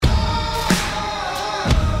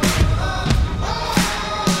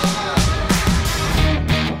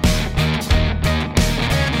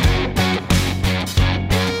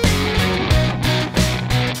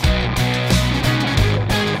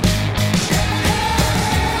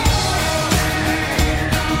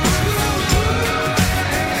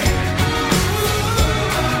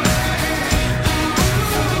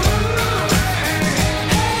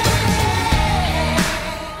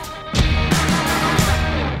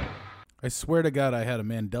I swear to God, I had a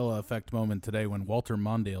Mandela effect moment today when Walter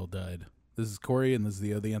Mondale died. This is Corey, and this is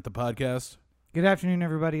the The Anthem podcast. Good afternoon,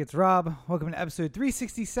 everybody. It's Rob. Welcome to episode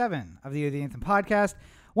 367 of the Anthem podcast.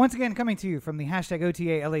 Once again, coming to you from the hashtag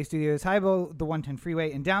OTA LA studios, high below the 110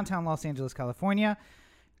 freeway in downtown Los Angeles, California.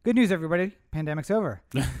 Good news, everybody. Pandemic's over.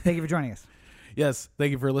 Thank you for joining us. Yes,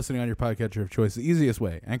 thank you for listening on your podcatcher of choice. The easiest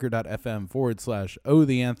way, anchor.fm/Oh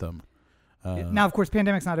the Anthem. Now, of course,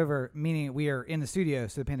 pandemic's not over, meaning we are in the studio,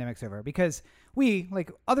 so the pandemic's over. Because we,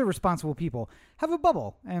 like other responsible people, have a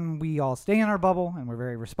bubble. And we all stay in our bubble, and we're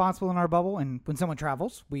very responsible in our bubble. And when someone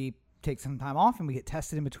travels, we take some time off, and we get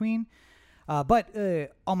tested in between. But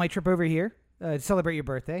on my trip over here to celebrate your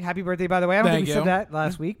birthday, happy birthday, by the way. I don't think we said that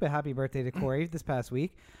last week, but happy birthday to Corey this past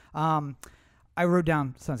week. I rode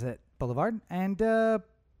down Sunset Boulevard, and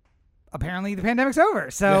apparently the pandemic's over.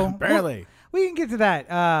 So yeah, apparently. We can get to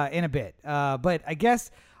that in a bit. But I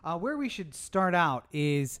guess where we should start out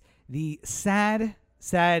is the sad,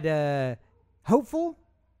 hopeful,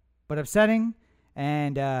 but upsetting.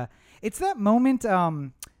 And it's that moment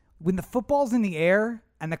when the football's in the air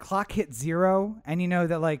and the clock hits 0, and you know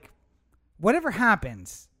that, like, whatever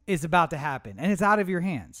happens is about to happen, and it's out of your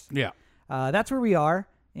hands. Yeah. That's where we are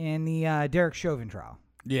in the Derek Chauvin trial.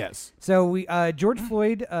 Yes. So we George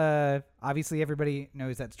Floyd, obviously everybody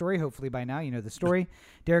knows that story. Hopefully by now you know the story.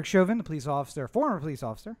 Derek Chauvin, the police officer, former police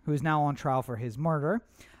officer, who is now on trial for his murder.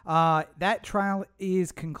 That trial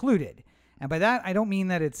is concluded. And by that, I don't mean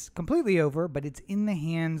that it's completely over, but it's in the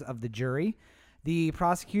hands of the jury. The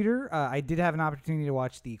prosecutor, I did have an opportunity to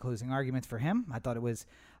watch the closing arguments for him. I thought it was,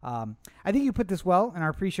 I think you put this well in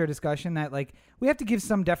our pre-show discussion that, like, we have to give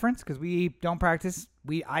some deference because we don't practice.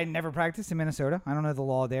 I never practiced in Minnesota. I don't know the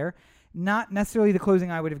law there. Not necessarily the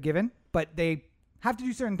closing I would have given, but they have to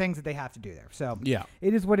do certain things that they have to do there. So yeah,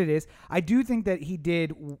 it is what it is. I do think that he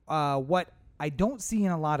did what I don't see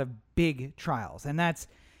in a lot of big trials, and that's,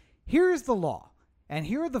 here's the law, and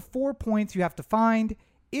here are the 4 points you have to find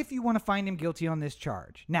if you want to find him guilty on this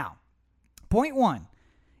charge. Now, point 1,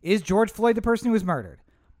 is George Floyd the person who was murdered?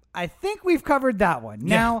 I think we've covered that one.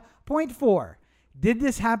 Yeah. Now, point 4, did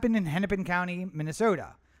this happen in Hennepin County,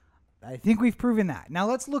 Minnesota? I think we've proven that. Now,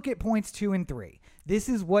 let's look at points 2 and 3. This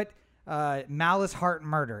is what malice heart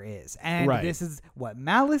murder is. And This is what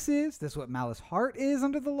malice is. This is what malice heart is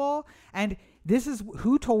under the law. And this is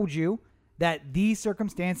who told you that these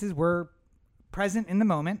circumstances were present in the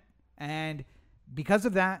moment. And because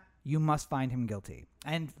of that, you must find him guilty.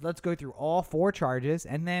 And let's go through all 4 charges.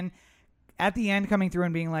 And then at the end, coming through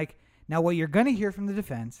and being like, now what you're going to hear from the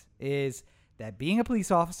defense is that being a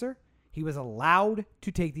police officer, he was allowed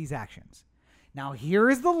to take these actions. Now, here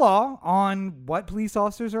is the law on what police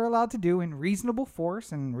officers are allowed to do in reasonable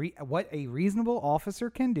force and what a reasonable officer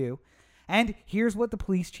can do. And here's what the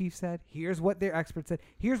police chief said. Here's what their expert said.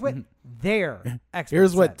 Here's what their expert said.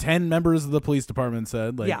 Here's what 10 members of the police department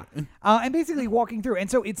said. Like, yeah. And basically walking through. And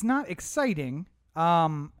so it's not exciting.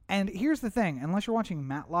 And here's the thing. Unless you're watching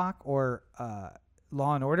Matlock or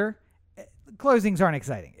Law and Order, closings aren't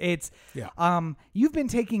exciting. It's you've been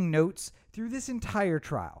taking notes through this entire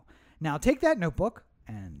trial. Now take that notebook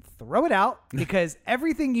and throw it out because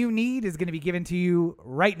everything you need is going to be given to you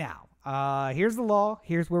right now. Here's the law.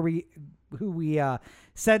 Here's who we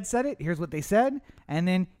said it. Here's what they said. And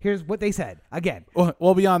then here's what they said again.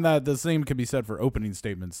 Well, beyond that, the same can be said for opening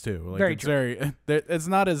statements too. Like, very it's true. It's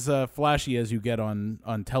not as flashy as you get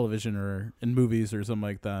on television or in movies or something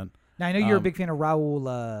like that. Now, I know you're a big fan of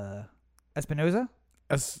Raul Espinoza.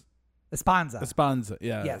 Esponza,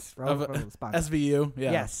 yeah. Yes, Raul Esponza. SVU,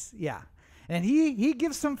 yeah. Yes, yeah. And he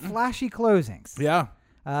gives some flashy closings. Yeah.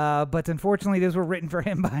 But unfortunately, those were written for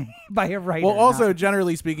him by a writer. Well, also,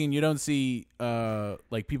 generally speaking, you don't see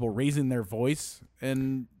like people raising their voice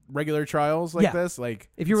in regular trials like this. Like,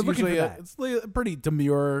 if you were looking for that, it's pretty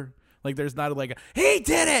demure. Like, there's not like he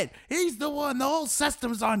did it. He's the one. The whole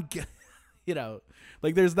system's on. You know,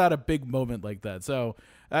 like there's not a big moment like that. So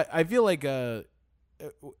I feel like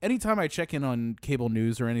anytime I check in on cable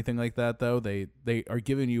news or anything like that, though, they are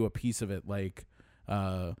giving you a piece of it, like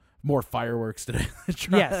more fireworks today.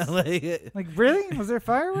 Yes. Like, really? Was there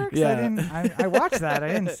fireworks? Yeah. I watched that. I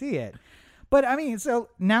didn't see it. But, I mean, so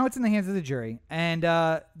now it's in the hands of the jury. And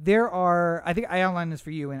there are, I think I outlined this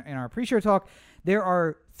for you in our pre-show talk, there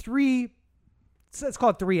are 3, let's call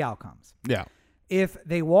it 3 outcomes. Yeah. If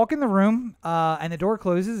they walk in the room and the door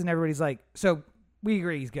closes and everybody's like, so we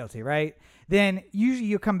agree he's guilty, right? Then usually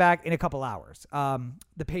you come back in a couple hours.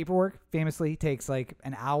 The paperwork famously takes like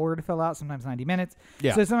an hour to fill out, sometimes 90 minutes.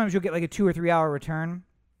 Yeah. So sometimes you'll get like a 2 or 3 hour return.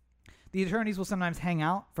 The attorneys will sometimes hang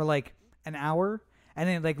out for like an hour and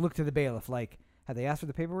then like look to the bailiff like, have they asked for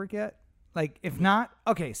the paperwork yet? Like, if not,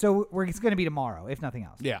 okay, so it's going to be tomorrow, if nothing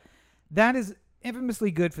else. Yeah. That is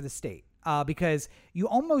infamously good for the state because you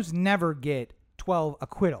almost never get 12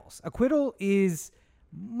 acquittals. Acquittal is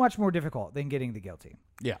much more difficult than getting the guilty.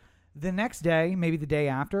 Yeah. The next day, maybe the day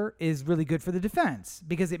after, is really good for the defense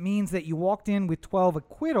because it means that you walked in with 12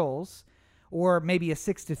 acquittals or maybe a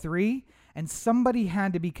 6-3, and somebody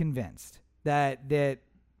had to be convinced that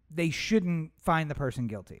they shouldn't find the person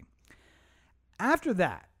guilty. After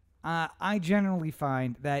that, I generally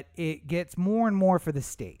find that it gets more and more for the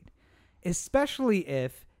state, especially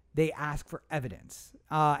if they ask for evidence.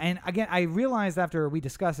 And again, I realized after we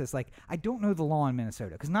discussed this, like, I don't know the law in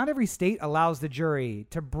Minnesota because not every state allows the jury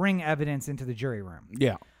to bring evidence into the jury room.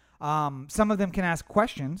 Yeah. Some of them can ask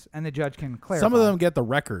questions and the judge can clarify. Some of them get the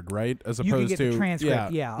record, right? As you opposed can get to the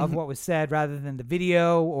transcript, of what was said rather than the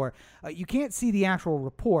video, or you can't see the actual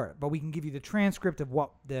report, but we can give you the transcript of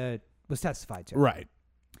what was testified to. Right.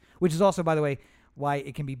 Which is also, by the way, why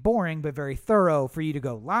it can be boring but very thorough for you to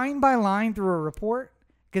go line by line through a report.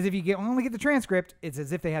 Because if you only get the transcript, it's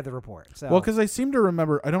as if they had the report. So. Well, because I seem to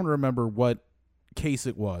remember, I don't remember what case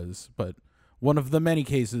it was, but one of the many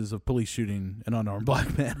cases of police shooting an unarmed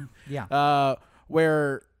black man. Yeah.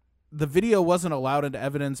 Where the video wasn't allowed into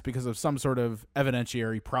evidence because of some sort of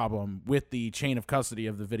evidentiary problem with the chain of custody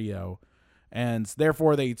of the video. And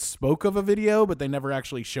therefore they spoke of a video, but they never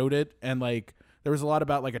actually showed it. And like, there was a lot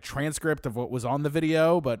about like a transcript of what was on the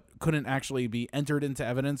video, but couldn't actually be entered into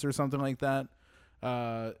evidence or something like that.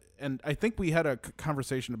 And I think we had a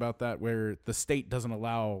conversation about that where the state doesn't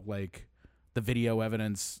allow like the video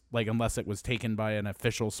evidence, like unless it was taken by an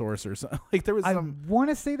official source or something. Like there was I want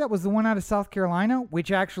to say that was the one out of South Carolina,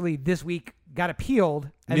 which actually this week got appealed,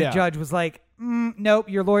 and the judge was like, nope,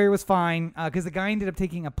 your lawyer was fine, because the guy ended up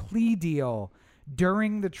taking a plea deal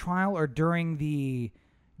during the trial or during the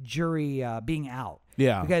jury being out.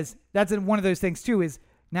 Yeah. Because that's one of those things too, is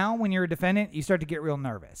now when you're a defendant, you start to get real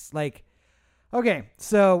nervous. Like, okay,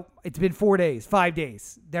 so it's been 4 days, 5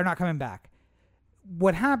 days. They're not coming back.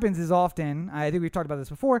 What happens is often, I think we've talked about this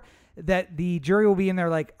before, that the jury will be in there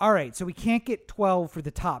like, all right, so we can't get 12 for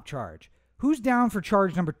the top charge. Who's down for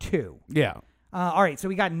charge number 2? Yeah. All right, so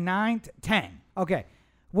we got 9, 10. Okay.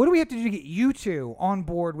 What do we have to do to get you two on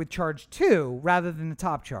board with charge 2 rather than the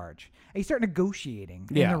top charge? And you start negotiating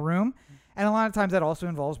in the room. And a lot of times that also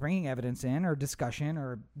involves bringing evidence in or discussion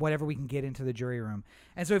or whatever we can get into the jury room.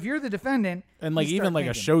 And so if you're the defendant... And like even like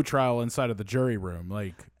a show trial inside of the jury room.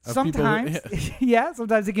 Like sometimes,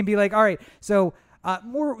 sometimes it can be like, all right, so...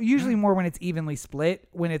 usually more when it's evenly split,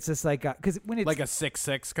 when it's just like, because when it's like a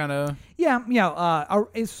 6-6 kind of,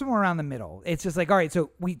 it's somewhere around the middle. It's just like, all right,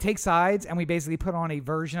 so we take sides and we basically put on a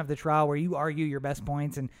version of the trial where you argue your best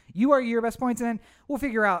points and you argue your best points, and then we'll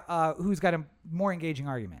figure out who's got a more engaging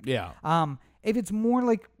argument. Yeah. If it's more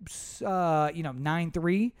like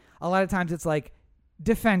 9-3, a lot of times it's like,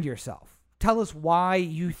 defend yourself. Tell us why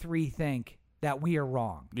you three think that we are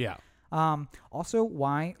wrong. Yeah. Also,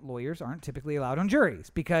 why lawyers aren't typically allowed on juries,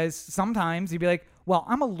 because sometimes you'd be like, well,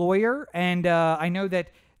 I'm a lawyer and I know that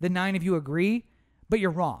the 9 of you agree, but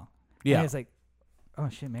you're wrong. Yeah. And it's like, oh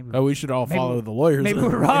shit, maybe we should all follow the lawyers. Maybe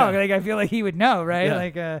we're wrong. Like, I feel like he would know,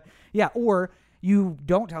 right? Yeah. Or you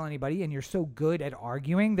don't tell anybody and you're so good at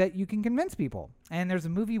arguing that you can convince people. And there's a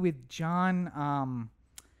movie with John,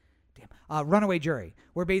 Runaway Jury,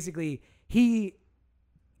 where basically he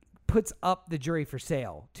puts up the jury for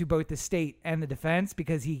sale to both the state and the defense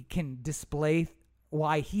because he can display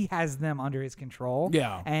why he has them under his control.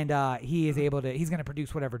 Yeah. And he's going to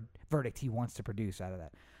produce whatever verdict he wants to produce out of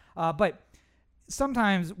that. But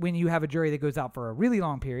sometimes when you have a jury that goes out for a really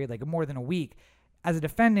long period, like more than a week, as a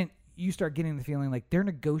defendant, you start getting the feeling like they're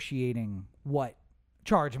negotiating what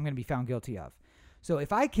charge I'm going to be found guilty of. So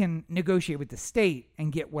if I can negotiate with the state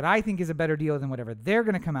and get what I think is a better deal than whatever they're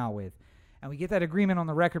going to come out with, and we get that agreement on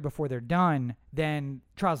the record before they're done, then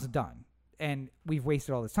trials is done. And we've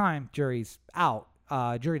wasted all this time. Jury's out.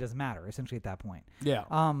 Jury doesn't matter, essentially, at that point. Yeah.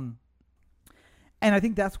 And I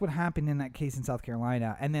think that's what happened in that case in South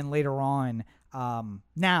Carolina. And then later on,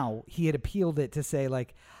 now he had appealed it to say,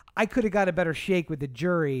 like, I could have got a better shake with the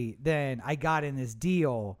jury than I got in this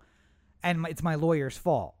deal, and it's my lawyer's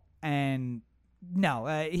fault. And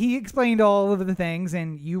no, he explained all of the things,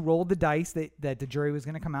 and you rolled the dice that the jury was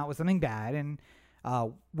going to come out with something bad, and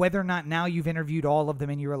whether or not now you've interviewed all of them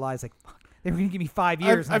and you realize, like, fuck, they were going to give me 5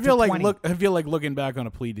 years. I feel like looking back on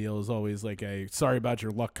a plea deal is always like a sorry about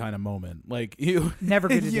your luck kind of moment. Like you never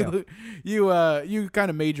good to do. You kind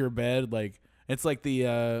of made your bed. Like it's like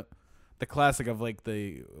the classic of like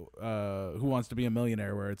the Who Wants to Be a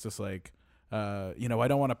Millionaire, where it's just like you know, I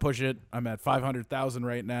don't want to push it. I'm at 500,000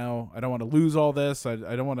 right now. I don't want to lose all this. I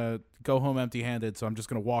don't want to go home empty-handed, so I'm just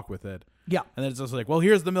going to walk with it. Yeah. And then it's just like, well,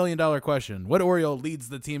 here's the $1 million question. What Oriole leads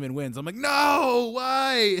the team and wins? I'm like, no,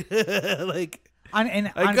 why? Like,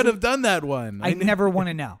 I could have done that one. I never want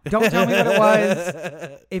to know. Don't tell me what it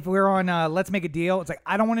was. If we're on Let's Make a Deal, it's like,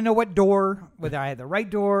 I don't want to know what door, whether I had the right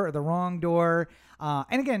door or the wrong door.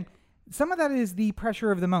 And again, some of that is the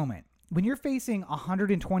pressure of the moment. When you're facing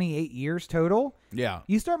 128 years total, yeah,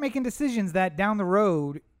 you start making decisions that down the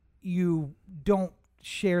road you don't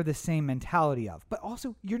share the same mentality of. But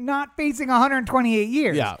also, you're not facing 128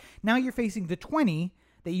 years. Yeah. Now you're facing the 20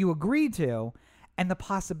 that you agreed to and the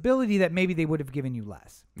possibility that maybe they would have given you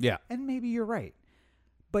less. Yeah. And maybe you're right.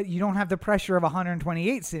 But you don't have the pressure of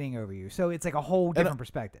 128 sitting over you. So it's like a whole different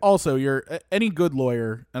perspective. Also, you're any good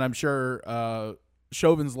lawyer, and I'm sure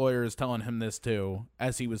Chauvin's lawyer is telling him this too,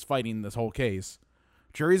 as he was fighting this whole case.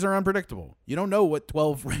 Juries are unpredictable. You don't know what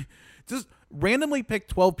 12... Just randomly pick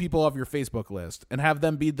 12 people off your Facebook list and have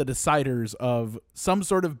them be the deciders of some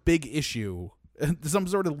sort of big issue, some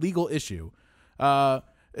sort of legal issue.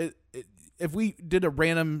 If we did a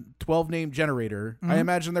random 12-name generator, I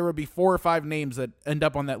imagine there would be 4 or 5 names that end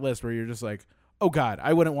up on that list where you're just like, oh, God,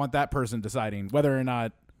 I wouldn't want that person deciding whether or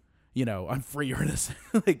not, you know, I'm free or innocent.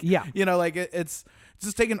 Like, yeah. You know, like it's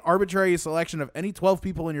just take an arbitrary selection of any 12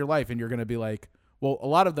 people in your life and you're going to be like, well, a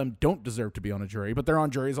lot of them don't deserve to be on a jury, but they're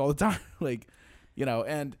on juries all the time. Like, you know,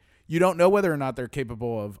 and you don't know whether or not they're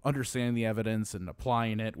capable of understanding the evidence and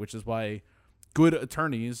applying it, which is why good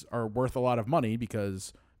attorneys are worth a lot of money,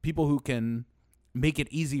 because people who can make it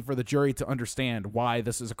easy for the jury to understand why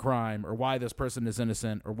this is a crime or why this person is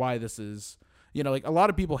innocent or why this is, you know, like a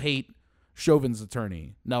lot of people hate Chauvin's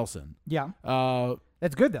attorney, Nelson. Yeah.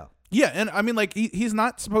 That's good, though. Yeah, and I mean, like, he's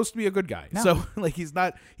not supposed to be a good guy. No. So, like,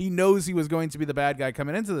 he knows he was going to be the bad guy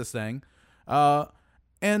coming into this thing.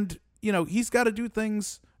 And, you know, he's got to do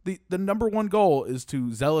things. The number one goal is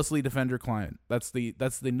to zealously defend your client. That's the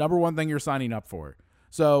number one thing you're signing up for.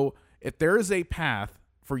 So, if there is a path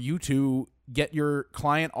for you to get your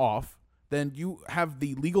client off, then you have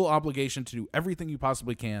the legal obligation to do everything you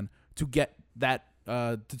possibly can to get that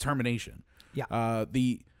determination. Yeah.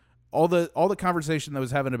 All the conversation that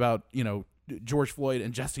was having about, you know, George Floyd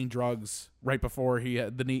ingesting drugs right before he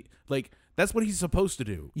had the knee, like, that's what he's supposed to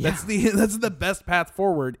do. Yeah. That's the best path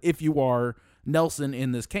forward if you are Nelson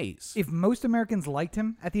in this case. If most Americans liked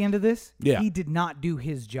him at the end of this, Yeah. he did not do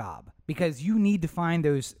his job, because you need to find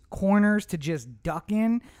those corners to just duck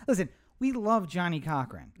in. Listen, we love Johnny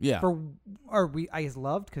Cochran. Yeah. I guess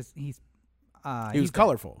loved because he was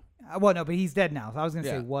colorful. Well, no, but he's dead now. So I was going to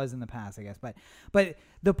say was in the past, I guess. But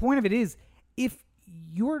the point of it is, if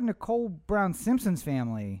you're Nicole Brown Simpson's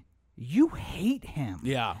family, you hate him.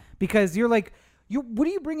 Yeah. Because you're like, what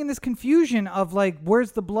do you bring in this confusion of, like,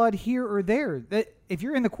 where's the blood here or there? That if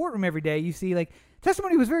you're in the courtroom every day, you see, like,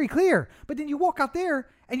 testimony was very clear, but then you walk out there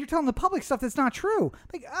and you're telling the public stuff that's not true.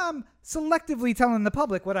 Like, I'm selectively telling the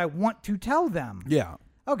public what I want to tell them. Yeah.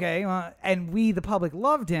 Okay, and we, the public,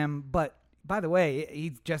 loved him, but by the way,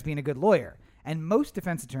 he's just being a good lawyer. And most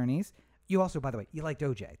defense attorneys, you also, by the way, you liked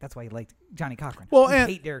OJ. That's why you liked Johnny Cochran. Well, you and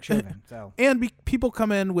hate Derek Chauvin. So, and people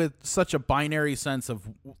come in with such a binary sense of,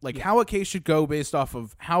 like, how a case should go based off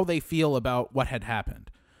of how they feel about what had happened.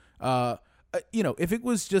 You know, if it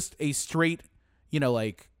was just a straight, you know,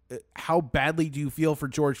 like, how badly do you feel for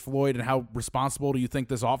George Floyd and how responsible do you think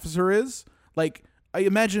this officer is? Like, I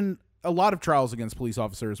imagine a lot of trials against police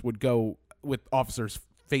officers would go with officers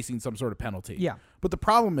facing some sort of penalty. Yeah. But the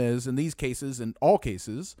problem is, in these cases, in all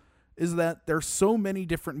cases, is that there's so many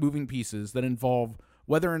different moving pieces that involve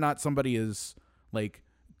whether or not somebody is, like,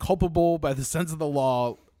 culpable by the sense of the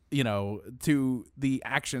law, you know, to the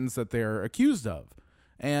actions that they're accused of.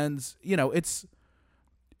 And, you know,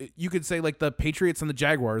 you could say, like, the Patriots and the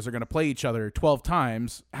Jaguars are going to play each other 12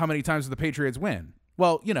 times. How many times do the Patriots win?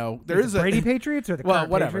 Well, you know, there is the Brady Patriots or the well,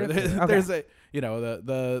 current whatever. Patriots? Okay. There's a, you know,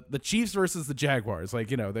 the Chiefs versus the Jaguars. Like,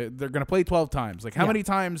 you know, they're going to play 12 times. Like, how many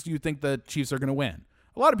times do you think the Chiefs are going to win?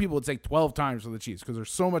 A lot of people would say 12 times for the Chiefs because they're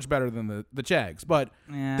so much better than the Jags. But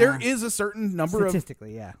there is a certain number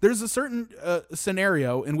statistically, there's a certain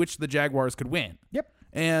scenario in which the Jaguars could win. Yep.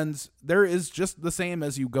 And there is just the same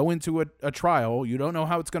as you go into a trial. You don't know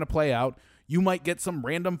how it's going to play out. You might get some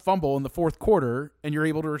random fumble in the fourth quarter and you're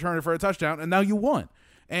able to return it for a touchdown, and now you won.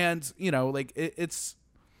 And, you know, like, it's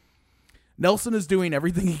Nelson is doing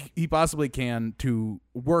everything he possibly can to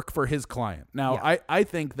work for his client. Now, I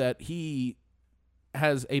think that he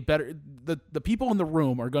has a better the people in the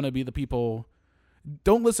room are going to be the people.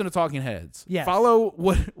 Don't listen to talking heads. Yes. Follow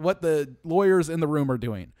what the lawyers in the room are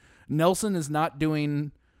doing. Nelson is not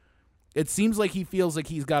doing it seems like he feels like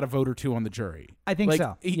he's got a vote or two on the jury. I think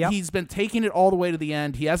so. Yep. He's been taking it all the way to the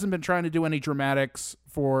end. He hasn't been trying to do any dramatics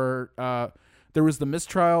for there was the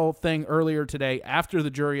mistrial thing earlier today after the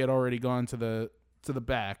jury had already gone to the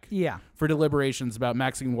back for deliberations about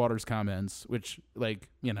Maxine Waters' comments, which, like,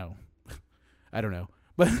 you know, I don't know.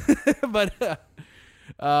 But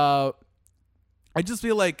I just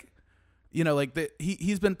feel like, you know, like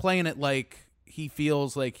he's been playing it like he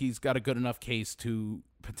feels like he's got a good enough case to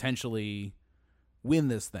potentially win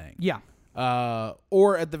this thing. Yeah.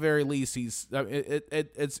 Or at the very least,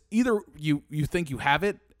 it's either you think you have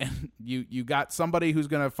it and you got somebody who's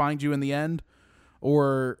going to find you in the end,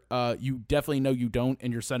 or you definitely know you don't,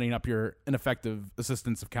 and you're setting up your ineffective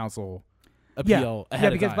assistance of counsel appeal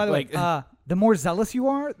ahead of time. Because by the way, the more zealous you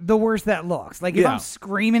are, the worse that looks. Like if I'm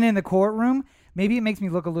screaming in the courtroom, maybe it makes me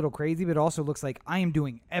look a little crazy, but it also looks like I am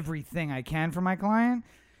doing everything I can for my client.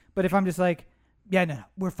 But if I'm just like, yeah, no,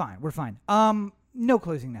 we're fine. No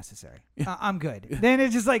closing necessary. I'm good. Then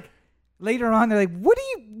it's just like later on, they're like, what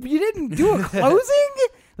you didn't do a closing?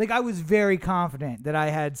 Like I was very confident that I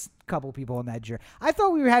had a couple people on that jury. I thought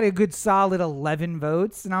we had a good solid 11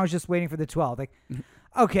 votes, and I was just waiting for the 12. Like,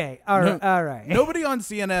 okay, all right. Nobody on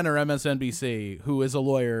CNN or MSNBC who is a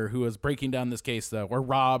lawyer who is breaking down this case, though, or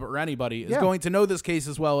Rob or anybody, is going to know this case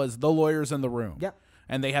as well as the lawyers in the room. Yep.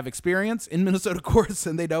 And they have experience in Minnesota courts,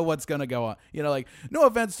 and they know what's going to go on. You know, like, no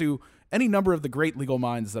offense to any number of the great legal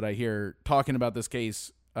minds that I hear talking about this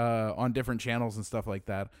case on different channels and stuff like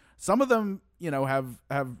that. Some of them, you know,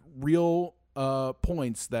 have real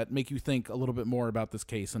points that make you think a little bit more about this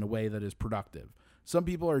case in a way that is productive. Some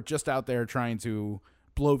people are just out there trying to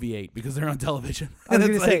bloviate because they're on television. I was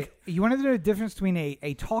going to say, you want to know the difference between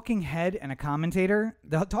a talking head and a commentator?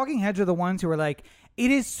 The talking heads are the ones who are like, it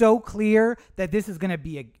is so clear that this is going to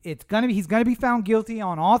be he's going to be found guilty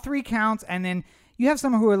on all 3 counts. And then you have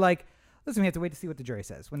some who are like, listen, we have to wait to see what the jury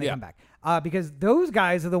says when they come back. Because those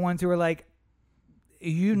guys are the ones who are like,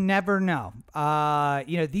 you never know.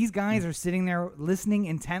 You know, these guys are sitting there listening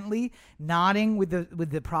intently, nodding with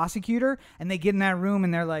the prosecutor, and they get in that room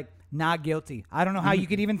and they're like, not guilty. I don't know how you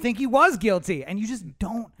could even think he was guilty, and you just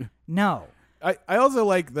don't know. I also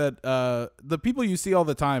like that the people you see all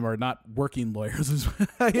the time are not working lawyers.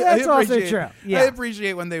 That's also true. Yeah. I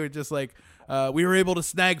appreciate when they were just like, we were able to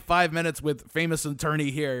snag 5 minutes with famous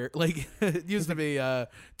attorney here. Like it used to be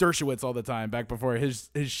Dershowitz all the time back before his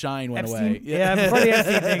shine went Epstein? away. Yeah, before the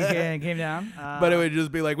Epstein thing came down. But it would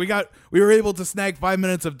just be like, we were able to snag 5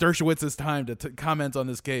 minutes of Dershowitz's time to comment on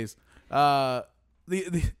this case.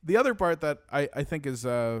 The other part that I think is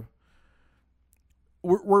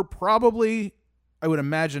we're probably, I would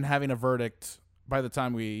imagine, having a verdict by the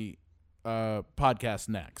time we podcast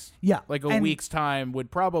next. Yeah. Like a week's time would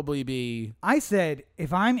probably be. I said,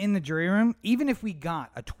 if I'm in the jury room, even if we got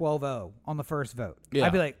a 12-0 on the first vote,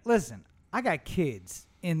 I'd be like, listen, I got kids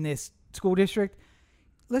in this school district.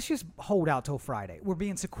 Let's just hold out till Friday. We're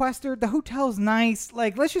being sequestered. The hotel's nice.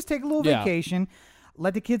 Like, let's just take a little vacation.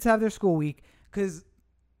 Let the kids have their school week. Because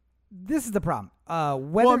this is the problem.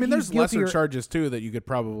 There's lesser charges, too, that you could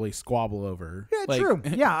probably squabble over. Yeah, true.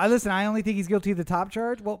 Yeah, listen, I only think he's guilty of the top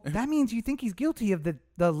charge. Well, that means you think he's guilty of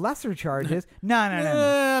the lesser charges. No.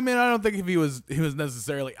 I mean, I don't think if he was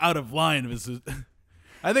necessarily out of line.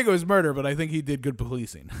 I think it was murder, but I think he did good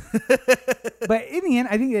policing. But in the end,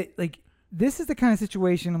 I think that, like, this is the kind of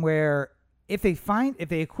situation where if they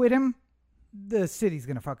acquit him, the city's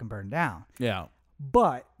going to fucking burn down. Yeah.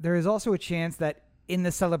 But there is also a chance that in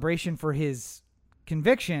the celebration for his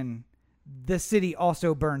conviction, the city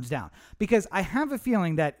also burns down. Because I have a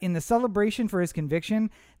feeling that in the celebration for his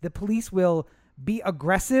conviction, the police will be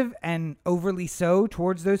aggressive and overly so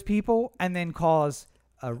towards those people and then cause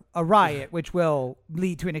a riot, which will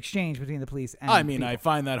lead to an exchange between the police and people. I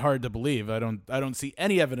find that hard to believe. I don't see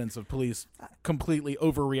any evidence of police completely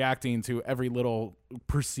overreacting to every little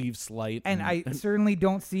perceived slight. And I certainly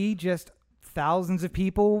don't see just thousands of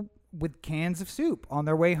people with cans of soup on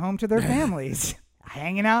their way home to their families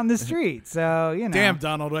hanging out in the street. So, you know. Damn,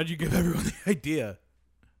 Donald, why'd you give everyone the idea?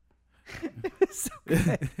 So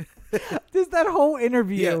good. Just that whole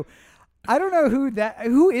interview. Yeah. I don't know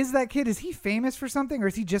who is that kid? Is he famous for something, or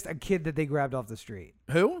is he just a kid that they grabbed off the street?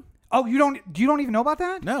 Who? Oh, you don't even know about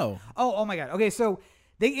that? No. Oh my God. Okay, so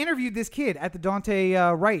they interviewed this kid at the Dante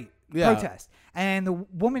Wright protest, and the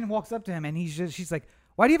woman walks up to him, and she's like,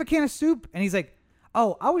 "Why do you have a can of soup?" And he's like,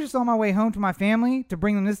 "Oh, I was just on my way home to my family to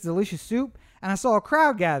bring them this delicious soup, and I saw a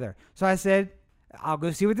crowd gather, so I said, I'll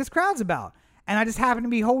go see what this crowd's about, and I just happened to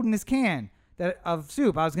be holding this can of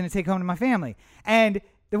soup I was going to take home to my family." And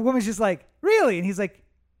the woman's just like, "Really?" And he's like,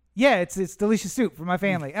 "Yeah, it's delicious soup for my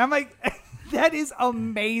family." And I'm like, That is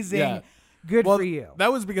amazing. Yeah. Good Well, for you.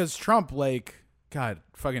 that was because Trump, like, God,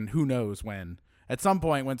 fucking who knows when, at some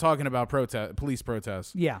point when talking about police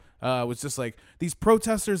protests, Yeah. was just like, these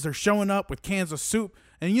protesters are showing up with cans of soup.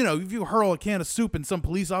 And, you know, if you hurl a can of soup in some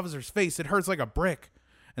police officer's face, it hurts like a brick.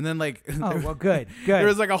 And then, like, Oh, well, good. there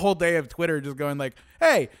was like a whole day of Twitter just going like,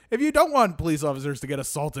 hey, if you don't want police officers to get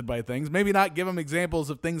assaulted by things, maybe not give them examples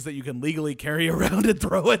of things that you can legally carry around and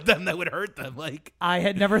throw at them that would hurt them. Like, I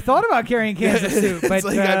had never thought about carrying cans of soup. But it's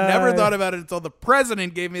like, I've never thought about it until the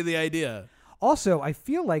president gave me the idea. Also, I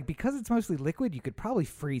feel like because it's mostly liquid, you could probably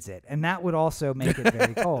freeze it, and that would also make it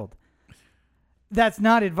very cold. That's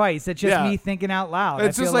not advice. That's just me thinking out loud.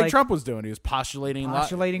 It's just like Trump was doing. He was postulating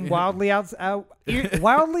wildly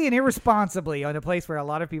wildly and irresponsibly on a place where a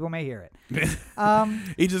lot of people may hear it.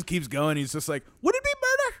 He just keeps going. He's just like, would it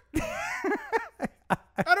be murder?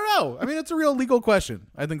 I don't know. I mean, it's a real legal question.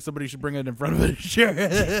 I think somebody should bring it in front of a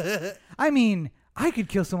jury. I mean, I could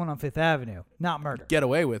kill someone on Fifth Avenue, not murder. Get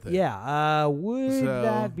away with it. Yeah. Would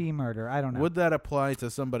that be murder? I don't know. Would that apply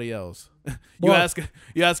to somebody else? You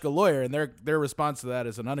ask a lawyer, and their response to that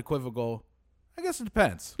is an unequivocal, I guess it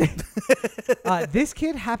depends. This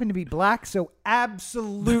kid happened to be black, so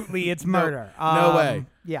absolutely it's murder. No way.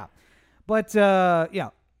 Yeah. But, yeah,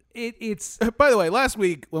 it's... By the way, last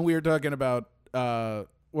week when we were talking about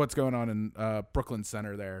what's going on in Brooklyn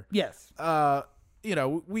Center there. Yes. You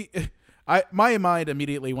know, my mind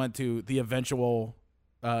immediately went to the eventual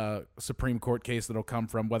Supreme Court case that'll come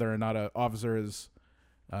from whether or not an officer is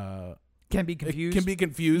can be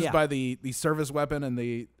confused. by the service weapon and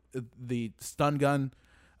the stun gun.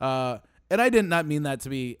 And I did not mean that to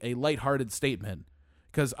be a lighthearted statement,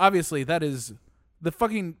 because obviously that is the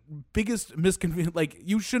fucking biggest misconvenience. Like,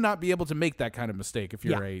 you should not be able to make that kind of mistake if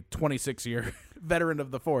you're a 26-year veteran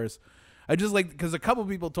of the force. I just because a couple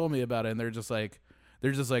people told me about it, and they're just like,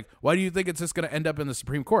 why do you think it's just going to end up in the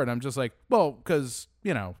Supreme Court? And I'm just like, well, because,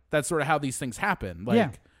 you know, that's sort of how these things happen.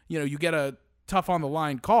 Like, you know, you get a tough on the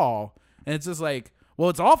line call, and it's just like, well,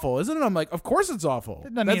 it's awful, isn't it? I'm like, of course it's awful.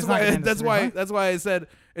 That's why I said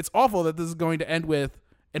it's awful that this is going to end with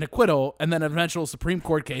an acquittal and then an eventual Supreme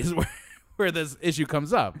Court case where this issue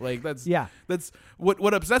comes up. Like, that's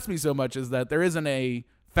what upsets me so much, is that there isn't a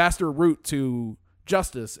faster route to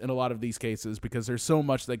justice in a lot of these cases, because there's so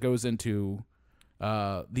much that goes into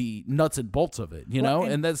the nuts and bolts of it, you know?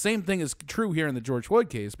 And that same thing is true here in the George Floyd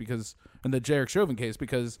case, because in the Derek Chauvin case,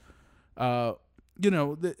 because, you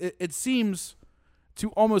know, it seems to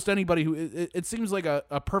almost anybody who it seems like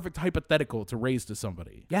a perfect hypothetical to raise to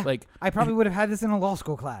somebody. Yeah. Like, I probably would have had this in a law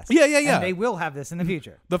school class. Yeah. And they will have this in the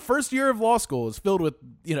future. The first year of law school is filled with,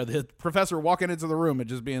 you know, the professor walking into the room and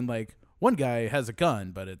just being like, one guy has a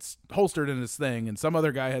gun, but it's holstered in his thing, and some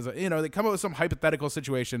other guy has a, you know, they come up with some hypothetical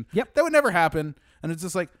situation. Yep. That would never happen. And it's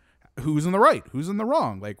just like, who's in the right? Who's in the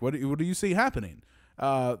wrong? Like, what do you see happening?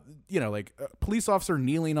 You know, like a police officer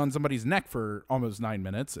kneeling on somebody's neck for almost 9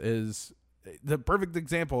 minutes is the perfect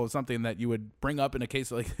example of something that you would bring up in a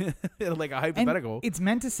case like like a hypothetical. And it's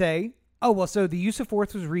meant to say, oh, well, so the use of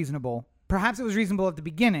force was reasonable. Perhaps it was reasonable at the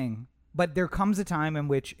beginning, but there comes a time in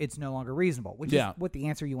which it's no longer reasonable, which is what the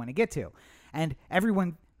answer you want to get to. And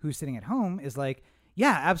everyone who's sitting at home is like,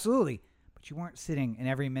 yeah, absolutely. But you weren't sitting in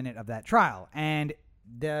every minute of that trial. And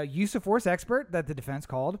the use of force expert that the defense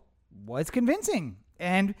called was convincing.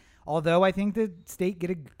 And although I think the state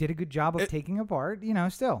did a good job of taking apart, you know,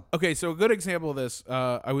 still. Okay, so a good example of this,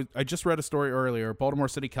 I just read a story earlier. Baltimore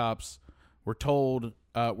City cops were told,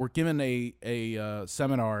 were given a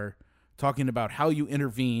seminar talking about how you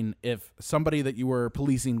intervene if somebody that you were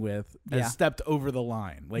policing with has stepped over the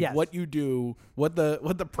line. Like, what you do, what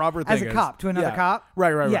the proper thing is. As a cop to another cop?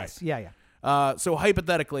 Right. Yes, yeah. So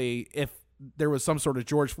hypothetically, if there was some sort of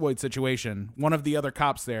George Floyd situation, one of the other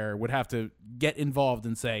cops there would have to get involved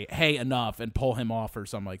and say, hey, enough, and pull him off or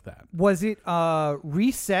something like that. Was it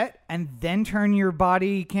reset and then turn your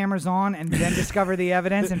body cameras on and then discover the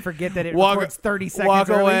evidence and forget that it records 30 seconds walk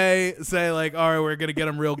early? Away, say like, all right, we're going to get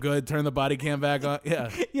him real good, turn the body cam back on. Yeah.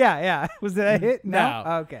 Yeah. Was that a hit?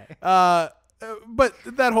 No. Okay. But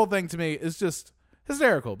that whole thing to me is just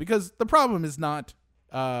hysterical, because the problem is not...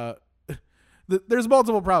 there's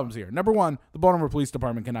multiple problems here. Number one, the Baltimore Police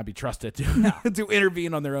Department cannot be trusted to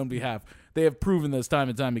intervene on their own behalf. They have proven this time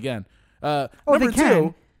and time again. Number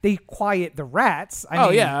two, they quiet the rats.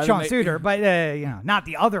 Sean Suiter, but you know, not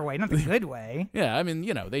the other way, not the good way. Yeah, I mean,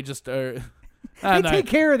 you know, they just are. They take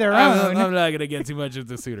care of their own. I'm not going to get too much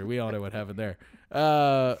into Suiter. We all know what happened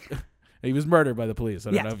there. He was murdered by the police.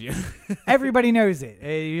 I don't know if you. Everybody knows it.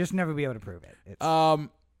 You just never be able to prove it.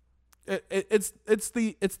 it's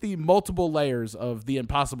the multiple layers of the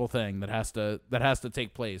impossible thing that has to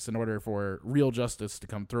take place in order for real justice to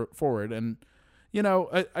come forward. And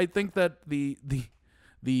I think that the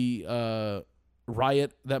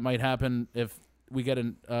riot that might happen if we get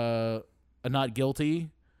a not guilty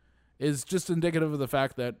is just indicative of the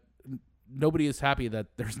fact that nobody is happy that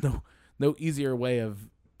there's no easier way of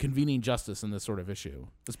convening justice in this sort of issue,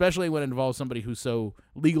 especially when it involves somebody who's so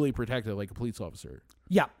legally protected like a police officer.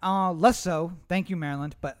 Yeah, less so. Thank you,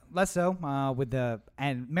 Maryland, but less so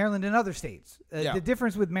and Maryland and other states. Yeah. The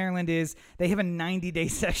difference with Maryland is they have a 90-day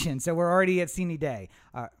session, so we're already at Sine Die.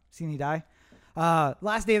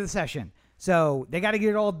 Last day of the session. So they got to get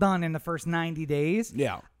it all done in the first 90 days.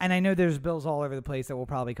 Yeah. And I know there's bills all over the place that will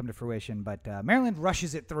probably come to fruition, but Maryland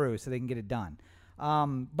rushes it through so they can get it done.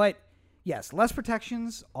 But yes, less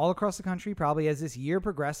protections all across the country, probably as this year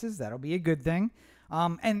progresses. That'll be a good thing.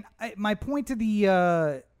 My point to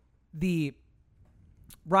the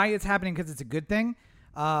riots happening because it's a good thing,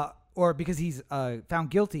 or because he's found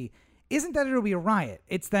guilty, isn't that it'll be a riot.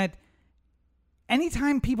 It's that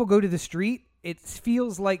anytime people go to the street, it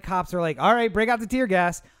feels like cops are like, all right, break out the tear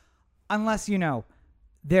gas, unless,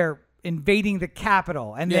 they're invading the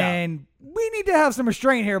Capitol. And then we need to have some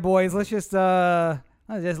restraint here, boys. Let's just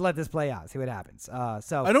let this play out, see what happens.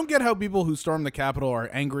 So I don't get how people who storm the Capitol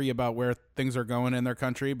are angry about where things are going in their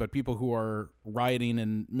country, but people who are rioting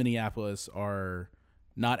in Minneapolis are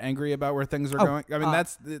not angry about where things are going. I mean,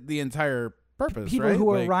 that's the entire purpose, people right?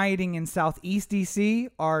 who are rioting in Southeast D.C.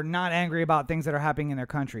 are not angry about things that are happening in their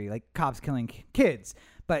country, like cops killing kids.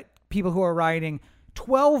 But people who are rioting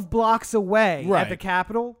 12 blocks away at the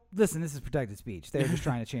Capitol, listen, this is protected speech. They're just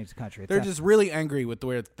trying to change the country. They're just really angry with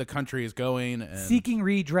where the country is going. And seeking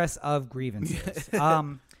redress of grievances.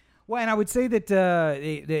 Well, and I would say that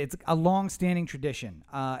it's a long-standing tradition,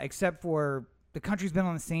 except for the country's been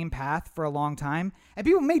on the same path for a long time. And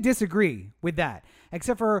people may disagree with that,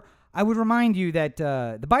 except for I would remind you that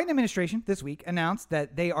the Biden administration this week announced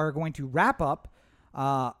that they are going to wrap up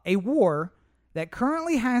a war that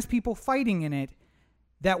currently has people fighting in it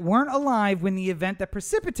that weren't alive when the event that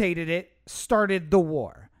precipitated it started the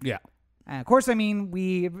war. Yeah. And of course, I mean,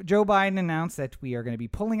 Joe Biden announced that we are going to be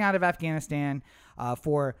pulling out of Afghanistan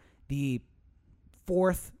for the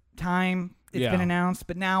fourth time it's been announced,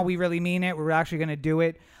 but now we really mean it. We're actually going to do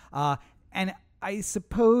it. And I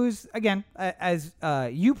suppose, again, as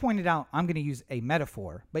you pointed out, I'm going to use a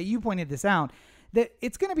metaphor, but you pointed this out, that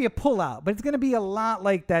it's going to be a pullout, but it's going to be a lot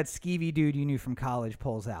like that skeevy dude you knew from college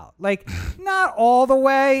pulls out. Like, not all the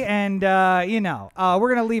way, and, we're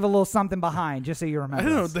going to leave a little something behind, just so you remember.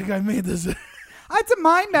 I don't think I made this. It's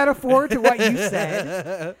my metaphor to what you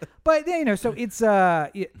said. But, so it's... I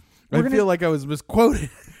feel like I was misquoted.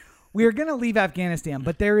 We are going to leave Afghanistan,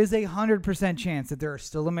 but there is 100% chance that there are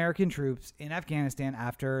still American troops in Afghanistan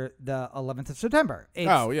after the 11th of September.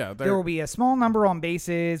 There will be a small number on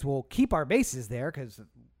bases. We'll keep our bases there because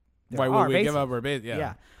why would we give up our base?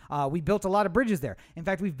 Yeah. We built a lot of bridges there. In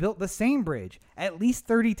fact, we've built the same bridge at least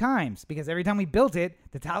 30 times because every time we built it,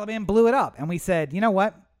 the Taliban blew it up. And we said, you know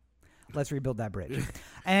what? Let's rebuild that bridge.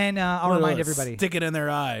 And I'll remind everybody. Stick it in their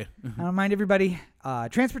eye. I'll remind everybody,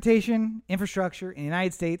 transportation infrastructure in the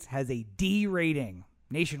United States has a D rating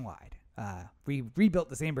nationwide. We rebuilt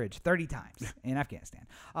the same bridge 30 times in Afghanistan.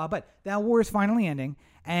 But that war is finally ending.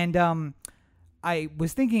 And I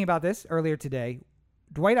was thinking about this earlier today.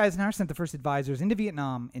 Dwight Eisenhower sent the first advisors into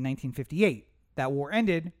Vietnam in 1958. That war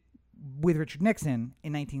ended with Richard Nixon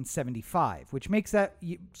in 1975, which makes that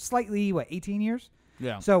slightly, 18 years?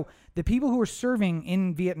 Yeah. So the people who were serving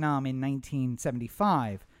in Vietnam in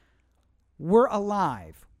 1975 were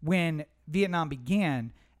alive when Vietnam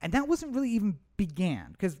began, and that wasn't really even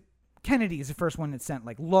began because Kennedy is the first one that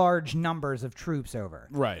sent large numbers of troops over.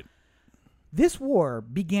 Right. This war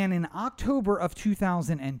began in October of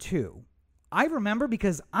 2002. I remember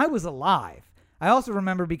because I was alive. I also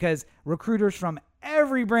remember because recruiters from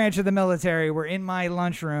every branch of the military were in my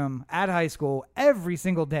lunchroom at high school every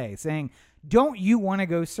single day saying, don't you want to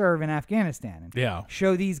go serve in Afghanistan and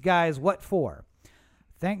show these guys what for?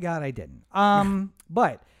 Thank God I didn't.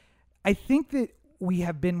 But I think that we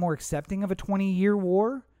have been more accepting of a 20-year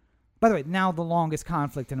war. By the way, now the longest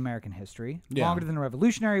conflict in American history. Yeah. Longer than the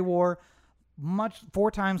Revolutionary War, 4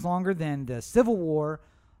 times longer than the Civil War,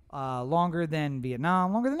 longer than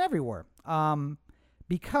Vietnam, longer than every war.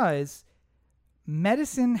 Because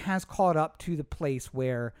medicine has caught up to the place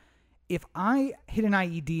where if I hit an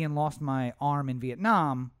IED and lost my arm in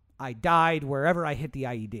Vietnam, I died wherever I hit the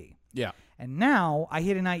IED. Yeah. And now I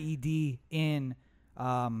hit an IED in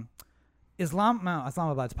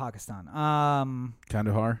Islamabad's Pakistan.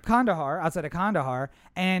 Kandahar. Kandahar, outside of Kandahar.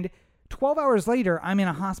 And 12 hours later, I'm in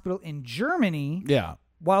a hospital in Germany Yeah.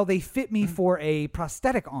 while they fit me for a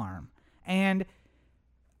prosthetic arm. And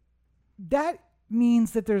that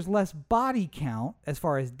means that there's less body count as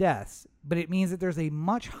far as deaths, but it means that there's a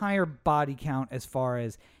much higher body count as far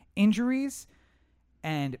as injuries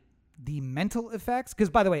and the mental effects.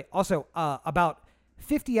 Because, by the way, also about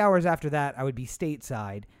 50 hours after that, I would be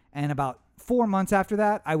stateside. And about 4 months after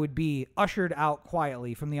that, I would be ushered out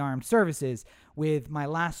quietly from the armed services with my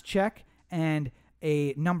last check and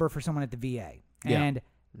a number for someone at the VA. Yeah. And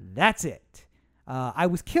that's it. I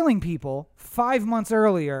was killing people 5 months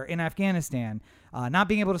earlier in Afghanistan, not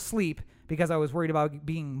being able to sleep because I was worried about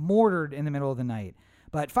being mortared in the middle of the night.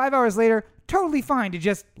 But 5 hours later, totally fine to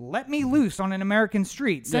just let me loose on an American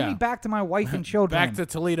street. Send me back to my wife and children. Back to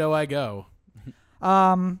Toledo I go.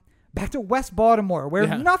 Back to West Baltimore, where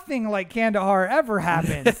nothing like Kandahar ever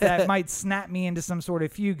happens that might snap me into some sort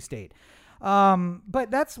of fugue state. But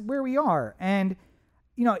that's where we are. And,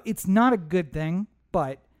 you know, it's not a good thing,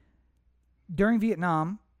 but during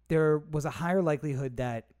Vietnam, there was a higher likelihood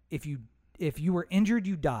that if you were injured,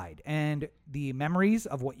 you died. And the memories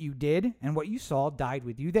of what you did and what you saw died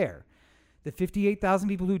with you there. The 58,000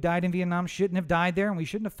 people who died in Vietnam shouldn't have died there, and we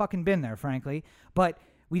shouldn't have fucking been there, frankly. But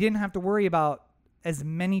we didn't have to worry about as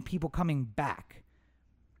many people coming back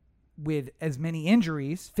with as many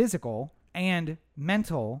injuries, physical and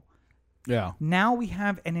mental. Yeah. Now we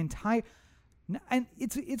have an entire... And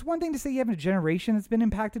it's one thing to say you have a generation that's been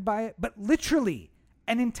impacted by it, but literally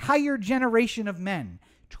an entire generation of men,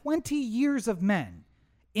 20 years of men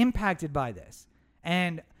impacted by this.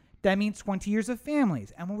 And that means 20 years of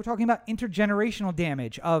families. And when we're talking about intergenerational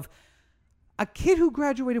damage of a kid who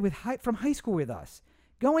graduated from high school with us,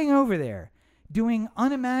 going over there, doing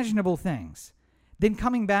unimaginable things, then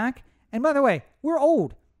coming back. And by the way, we're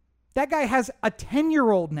old. That guy has a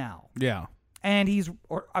 10-year-old now. Yeah. And he's,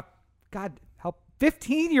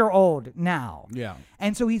 15-year-old now. Yeah.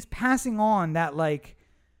 And so he's passing on that, like,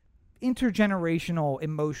 intergenerational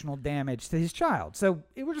emotional damage to his child. So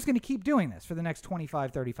we're just going to keep doing this for the next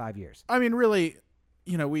 25, 35 years. I mean, really,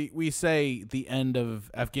 you know, we say the end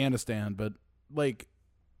of Afghanistan, but, like,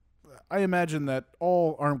 I imagine that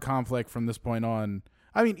all armed conflict from this point on,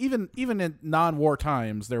 I mean, even in non-war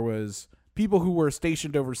times, there was people who were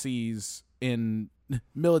stationed overseas in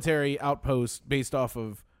military outposts based off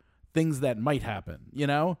of things that might happen, you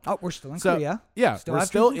know? Oh, we're still in Korea. Yeah, we're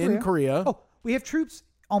still in Korea. Oh, we have troops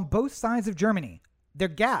on both sides of Germany. Their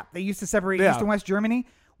gap, they used to separate East and West Germany.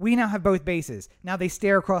 We now have both bases. Now they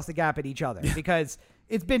stare across the gap at each other because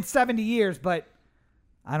it's been 70 years, but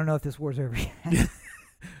I don't know if this war's over yet.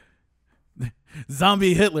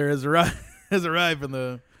 Zombie Hitler has arrived from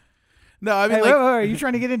the... No, I mean, hey, like... wait, are you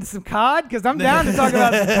trying to get into some COD? Because I'm down to talk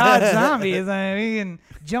about some COD zombies. I mean, you can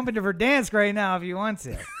jump into Verdansk right now if you want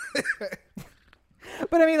to.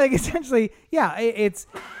 But I mean, like, essentially, yeah, it's...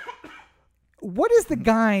 What is the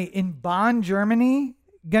guy in Bonn, Germany,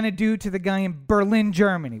 going to do to the guy in Berlin,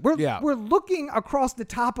 Germany? We're looking across the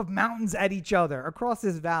top of mountains at each other, across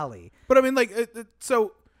this valley. But I mean, like,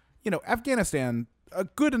 so, you know, Afghanistan... A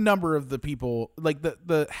good number of the people, like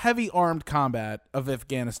the heavy armed combat of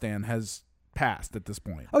Afghanistan has passed at this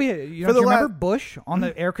point. Oh yeah, you remember Bush on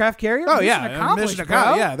the aircraft carrier? Oh Mission accomplished,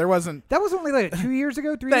 bro. Yeah, there wasn't. That was only like 2 years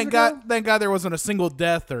ago, 3 years ago. Thank God there wasn't a single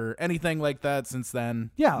death or anything like that since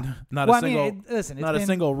then. Yeah, not well, a single. I mean, listen, not a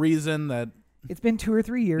single reason that. It's been 2 or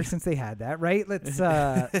 3 years since they had that, right? Let's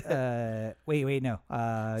wait, no.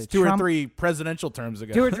 It's Trump, 2 or 3 presidential terms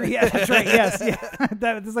ago. 2 or 3, yeah, that's right. Yes, yeah,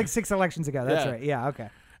 that's like 6 elections ago. That's right. Yeah, okay.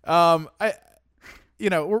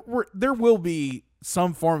 There will be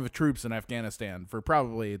some form of troops in Afghanistan for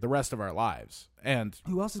probably the rest of our lives. And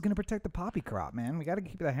who else is going to protect the poppy crop, man? We got to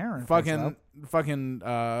keep the heron. Fucking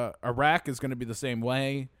Iraq is going to be the same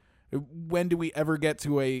way. When do we ever get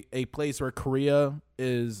to a place where Korea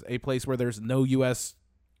is a place where there's no U.S.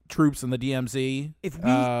 troops in the DMZ?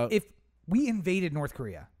 If we invaded North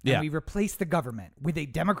Korea and we replaced the government with a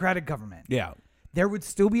democratic government, there would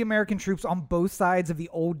still be American troops on both sides of the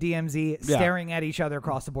old DMZ staring at each other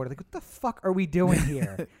across the border. Like, what the fuck are we doing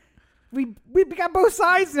here? we got both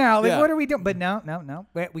sides now. Like, what are we doing? But no.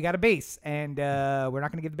 We got a base, and we're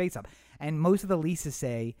not going to give the base up. And most of the leases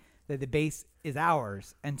say that the base is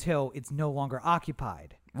ours until it's no longer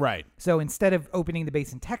occupied. Right. So instead of opening the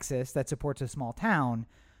base in Texas that supports a small town,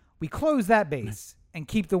 we close that base and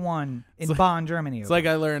keep the one in Bonn, Germany. It's like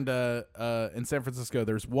I learned in San Francisco,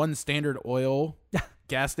 there's one Standard Oil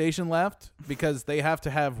gas station left because they have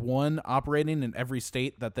to have one operating in every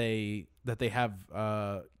state that they have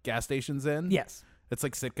gas stations in. Yes. It's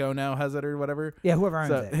like Citgo now has it or whatever. Yeah, whoever owns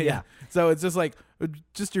So, it. Yeah. So it's just like,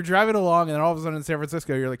 you're driving along, and then all of a sudden in San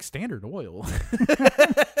Francisco, you're like, Standard Oil.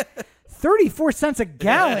 34 cents a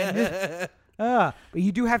gallon. But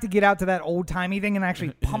you do have to get out to that old timey thing and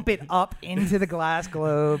actually pump it up into the glass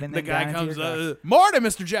globe. And The then guy down into comes, your car. morning,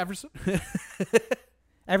 Mr. Jefferson.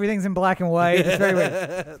 Everything's in black and white. It's very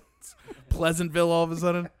weird. Pleasantville all of a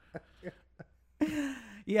sudden.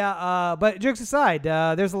 Yeah, but jokes aside,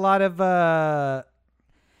 there's a lot of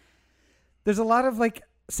like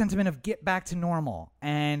sentiment of get back to normal,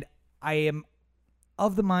 and I am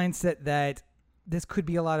of the mindset that this could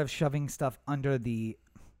be a lot of shoving stuff under the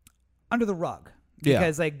rug. Yeah.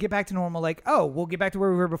 Because like get back to normal, like, oh, we'll get back to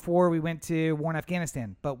where we were before we went to war in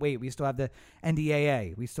Afghanistan. But wait, we still have the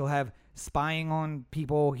NDAA. We still have spying on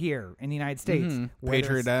people here in the United States.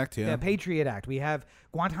 Patriot Act, yeah. The Patriot Act. We have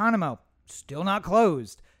Guantanamo, still not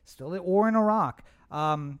closed. Still at war in Iraq.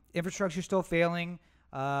 Infrastructure still failing.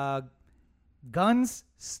 Guns,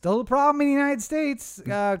 still a problem in the United States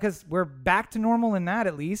because we're back to normal in that,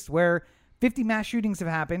 at least, where 50 mass shootings have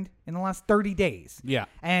happened in the last 30 days. Yeah.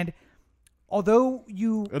 And although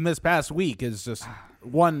and this past week is just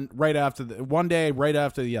one day right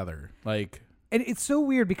after the other. Like, and it's so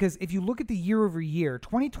weird because if you look at the year over year,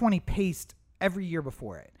 2020 paced every year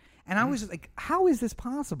before it. And I was just like, how is this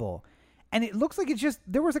possible? And it looks like it's just,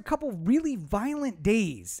 there was a couple really violent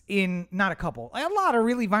days not a couple, a lot of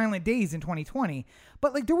really violent days in 2020.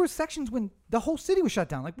 But like there were sections when the whole city was shut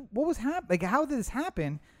down. Like what was happening? Like how did this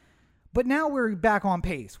happen? But now we're back on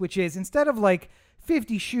pace, which is instead of like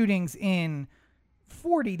 50 shootings in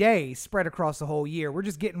 40 days spread across the whole year, we're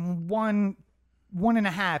just getting one and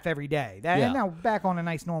a half every day. And now back on a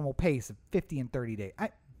nice normal pace of 50 and 30 days.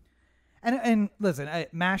 And listen,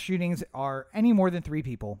 mass shootings are any more than 3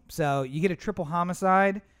 people. So you get a triple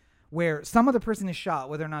homicide where some other person is shot,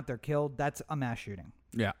 whether or not they're killed, that's a mass shooting.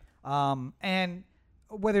 yeah. And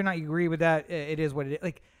whether or not you agree with that, it is what it is.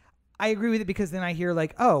 Like, I agree with it because then I hear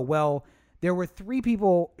like, oh, well, there were 3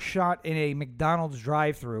 people shot in a McDonald's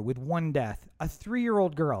drive-thru with 1 death, a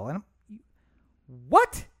 3-year-old girl. And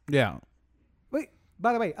what? Yeah. Wait,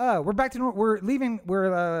 by the way, we're back to normal.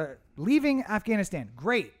 We're leaving Afghanistan.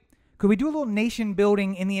 Great. Could we do a little nation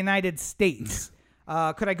building in the United States?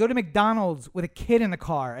 Could I go to McDonald's with a kid in the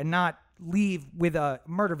car and not leave with a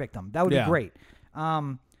murder victim? That would be great.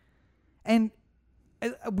 And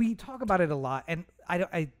we talk about it a lot, and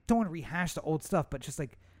I don't want to rehash the old stuff, but just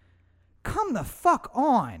like, come the fuck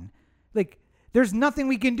on. Like, there's nothing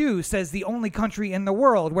we can do, says the only country in the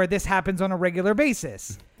world where this happens on a regular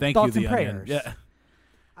basis. Thank Thoughts you, and the Onion. prayers.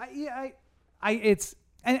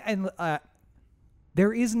 Yeah.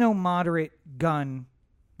 There is no moderate gun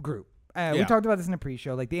group. We talked about this in the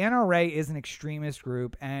pre-show. Like the NRA is an extremist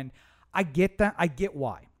group, and I get that. I get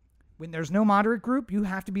why. When there's no moderate group, you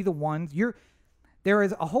have to be the ones. There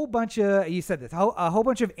is a whole bunch of, you said this, a whole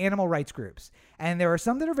bunch of animal rights groups, and there are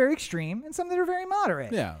some that are very extreme and some that are very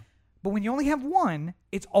moderate. Yeah. But when you only have one,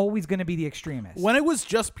 it's always going to be the extremist. When it was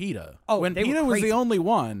just PETA. When they were PETA was crazy. the only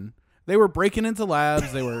one, they were breaking into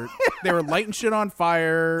labs. They were lighting shit on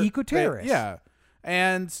fire. Eco-terrorists. Yeah.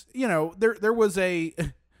 And, there was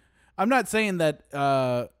I'm not saying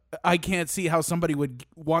that I can't see how somebody would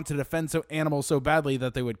want to defend animals so badly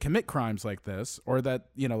that they would commit crimes like this, or that,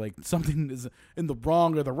 like something is in the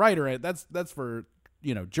wrong or the right, or that's for,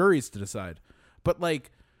 juries to decide. But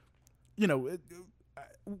like,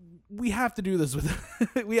 we have to do this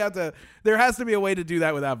there has to be a way to do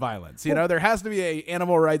that without violence. There has to be a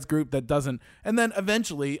animal rights group that doesn't, and then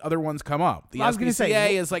eventually other ones come up. The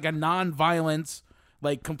SPCA is like a non-violence,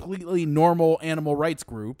 like completely normal animal rights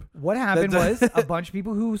group. What happened was a bunch of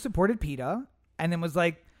people who supported PETA and then was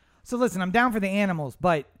like, so listen, I'm down for the animals,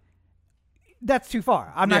 but that's too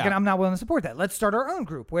far. I'm not willing to support that. Let's start our own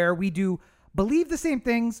group where we believe the same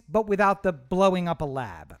things, but without the blowing up a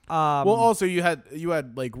lab. Well, also you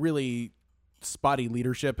had like really spotty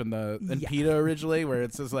leadership in PETA originally, where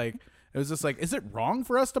it's just like, it was just like, is it wrong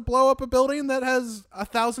for us to blow up a building that has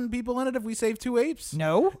 1,000 people in it if we save 2 apes?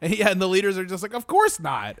 No. And the leaders are just like, of course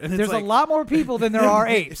not. And there's a lot more people than there are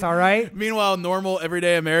apes, all right? Meanwhile, normal,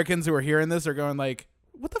 everyday Americans who are hearing this are going like,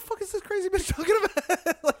 what the fuck is this crazy bitch talking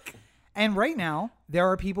about? And right now, there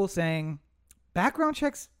are people saying background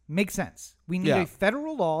checks make sense. We need a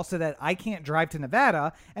federal law so that I can't drive to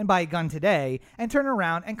Nevada and buy a gun today and turn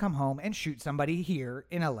around and come home and shoot somebody here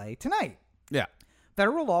in LA tonight. Yeah.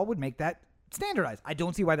 Federal law would make that standardized. I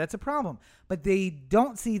don't see why that's a problem. But they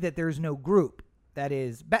don't see that there's no group that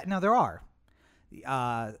is... Now, there are.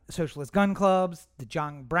 Socialist gun clubs, the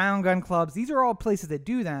John Brown gun clubs. These are all places that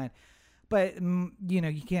do that. But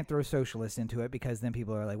you can't throw socialists into it because then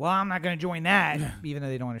people are like, well, I'm not going to join that, even though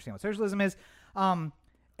they don't understand what socialism is.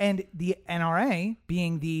 And the NRA,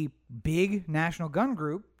 being the big national gun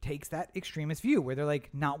group, takes that extremist view where they're like,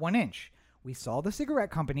 not 1 inch. We saw the cigarette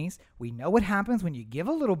companies. We know what happens when you give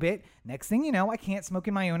a little bit. Next thing you know, I can't smoke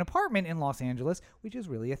in my own apartment in Los Angeles, which is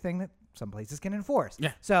really a thing that some places can enforce.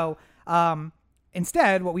 Yeah. So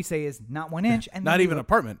instead, what we say is not 1 inch. And not even an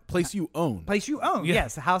apartment. Place you own. Place you own. Yeah.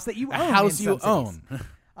 Yes. A house that you own. A house you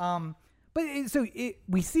own.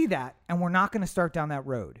 We see that, and we're not going to start down that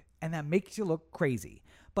road. And that makes you look crazy.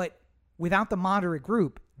 But without the moderate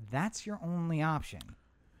group, that's your only option.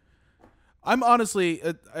 I'm honestly,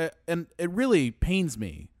 and it really pains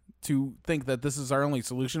me to think that this is our only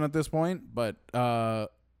solution at this point, but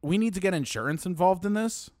we need to get insurance involved in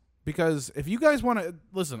this, because if you guys want to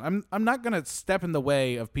listen, I'm not going to step in the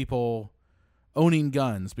way of people owning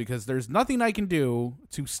guns, because there's nothing I can do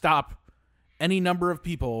to stop any number of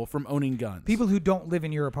people from owning guns. People who don't live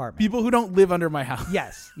in your apartment. People who don't live under my house.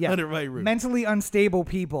 Yes. Under my roof. Mentally unstable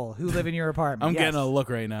people who live in your apartment. I'm getting a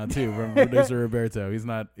look right now too from producer Roberto. He's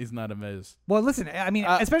not amazed. Well, listen, I mean,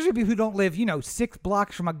 especially people who don't live, 6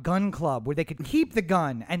 blocks from a gun club where they could keep the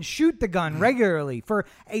gun and shoot the gun regularly for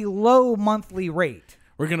a low monthly rate.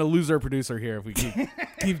 We're gonna lose our producer here if we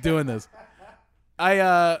keep doing this.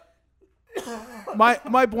 My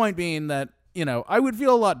point being that, I would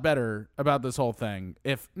feel a lot better about this whole thing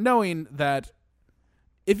if knowing that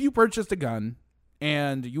if you purchased a gun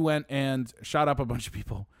and you went and shot up a bunch of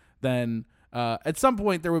people, then at some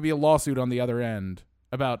point there would be a lawsuit on the other end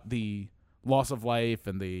about the loss of life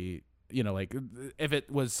and the, if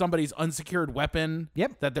it was somebody's unsecured weapon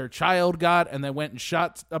that their child got and then went and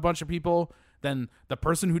shot a bunch of people, then the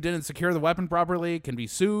person who didn't secure the weapon properly can be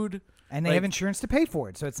sued. And they have insurance to pay for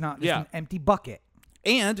it, so it's not just an empty bucket.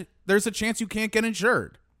 And there's a chance you can't get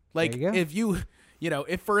insured. Like if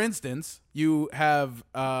if for instance you have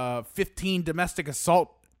 15 domestic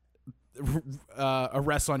assault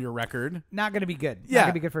arrests on your record, not going to be good. Not going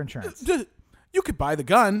to be good for insurance. You could buy the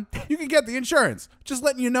gun, you can get the insurance. Just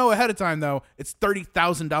letting you know ahead of time, though, it's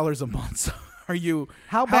 $30,000 a month. So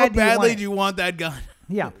how badly do you want that gun?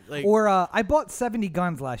 Yeah. I bought 70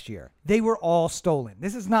 guns last year. They were all stolen.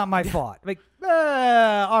 This is not my fault.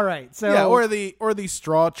 All right. So or the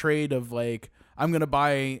straw trade of I'm gonna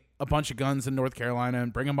buy a bunch of guns in North Carolina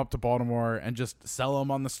and bring them up to Baltimore and just sell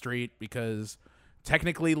them on the street because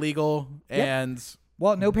technically legal and.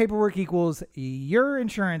 Well, no paperwork equals your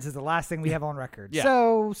insurance is the last thing we have on record. Yeah.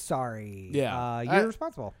 So sorry. Yeah. You're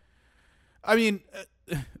responsible. I mean,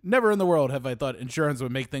 never in the world have I thought insurance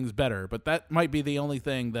would make things better, but that might be the only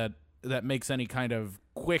thing that makes any kind of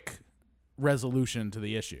quick resolution to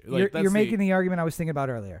the issue. You're making the argument I was thinking about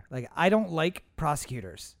earlier. I don't like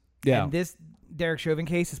prosecutors. Yeah. And this Derek Chauvin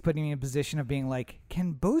case is putting me in a position of being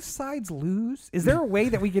can both sides lose? Is there a way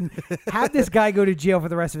that we can have this guy go to jail for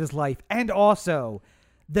the rest of his life and also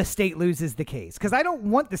the state loses the case? Because I don't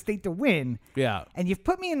want the state to win. Yeah. And you've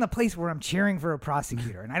put me in the place where I'm cheering for a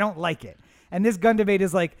prosecutor, and I don't like it. And this gun debate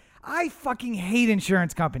is I fucking hate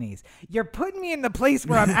insurance companies. You're putting me in the place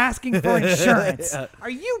where I'm asking for insurance. Yeah. Are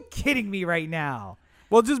you kidding me right now?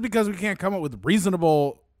 Well, just because we can't come up with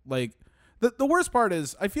reasonable, the worst part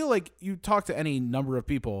is I feel like you talk to any number of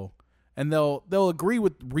people and they'll agree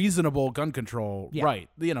with reasonable gun control, right?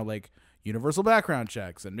 Universal background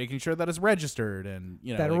checks and making sure that it's registered and,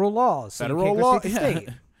 federal laws. Federal law. State.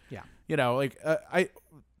 Yeah.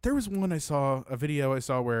 There was a video I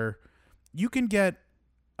saw where you can get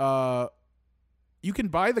you can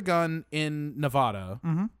buy the gun in Nevada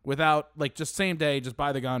without just same day, just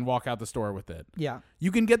buy the gun, walk out the store with it. Yeah.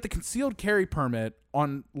 You can get the concealed carry permit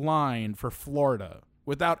online for Florida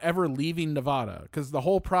without ever leaving Nevada because the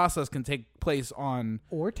whole process can take place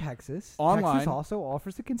or Texas. Online. Texas also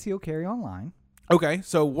offers the concealed carry online. Okay,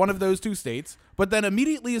 so one of those two states, but then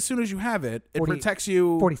immediately as soon as you have it, it protects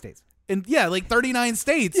you. 40 states. And 39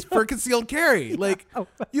 states for concealed carry. You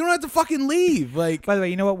don't have to fucking leave. By the way,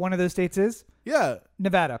 you know what one of those states is? Yeah.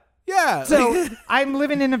 Nevada. Yeah. So I'm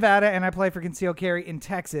living in Nevada and I apply for concealed carry in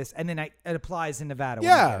Texas, and then it applies in Nevada.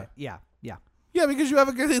 Yeah. Yeah. Yeah, because you have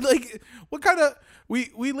a good what kind of we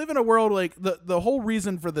live in a world the whole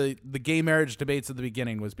reason for the gay marriage debates at the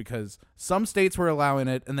beginning was because some states were allowing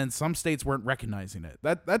it and then some states weren't recognizing it.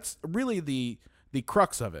 That's really the the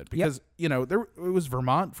crux of it, because it was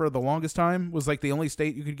Vermont for the longest time was like the only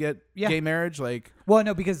state you could get gay marriage. Like, well,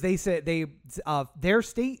 no, because they said their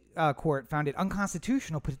state court found it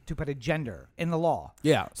unconstitutional to put a gender in the law.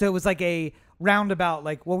 Yeah. So it was like a roundabout,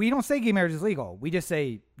 like, well, we don't say gay marriage is legal. We just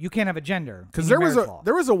say you can't have a gender. Because there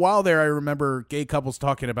was a while there, I remember gay couples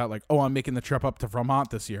talking about like, oh, I'm making the trip up to Vermont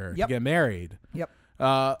this year to get married. Yep.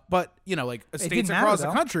 But like states across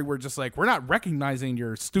the country were just like, we're not recognizing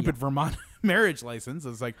your stupid Vermont marriage license.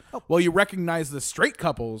 It's like, well, you recognize the straight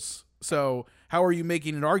couples, so how are you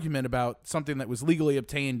making an argument about something that was legally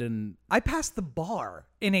obtained? And I passed the bar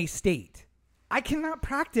in a state. I cannot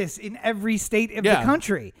practice in every state of the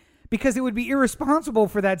country because it would be irresponsible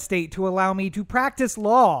for that state to allow me to practice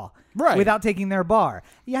law without taking their bar.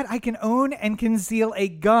 Yet I can own and conceal a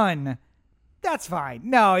gun. That's fine.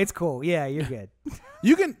 No, it's cool. Yeah, you're good.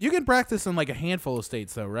 You can practice in like a handful of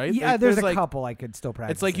states though, right? Yeah, like, there's a couple I could still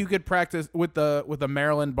practice. It's like you could practice with the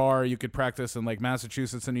Maryland bar. You could practice in like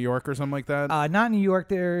Massachusetts and New York or something like that. Not New York.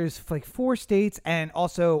 There's like 4 states, and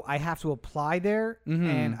also I have to apply there,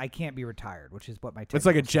 and I can't be retired, which is what my. It's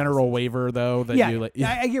like a general waiver though that you like.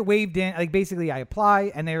 I get waived in. Like basically, I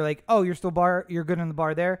apply, and they're like, "Oh, you're good in the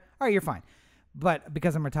bar there. All right, you're fine." But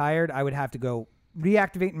because I'm retired, I would have to go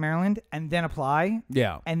reactivate in Maryland and then apply.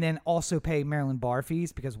 Yeah. And then also pay Maryland bar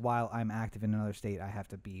fees because while I'm active in another state, I have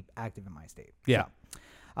to be active in my state. Yeah.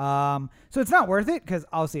 So it's not worth it because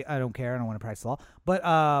obviously I don't care. I don't want to practice law. But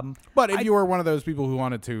if you were one of those people who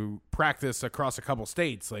wanted to practice across a couple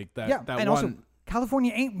states like that, and also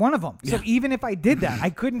California ain't one of them. So even if I did that, I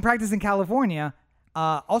couldn't practice in California.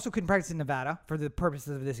 Also couldn't practice in Nevada for the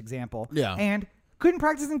purposes of this example. Yeah. And couldn't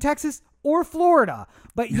practice in Texas or Florida.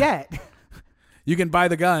 But yet... You can buy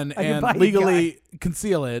the gun and legally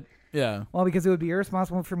conceal it. Yeah. Well, because it would be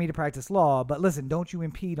irresponsible for me to practice law. But listen, don't you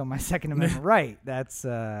impede on my Second Amendment right. That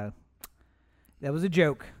was a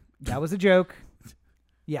joke. That was a joke.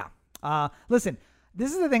 Yeah. Listen,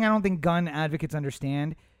 this is the thing I don't think gun advocates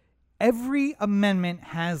understand. Every amendment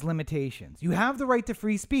has limitations. You have the right to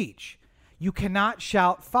free speech. You cannot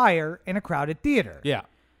shout fire in a crowded theater. Yeah.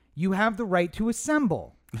 You have the right to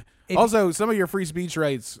assemble. Also, some of your free speech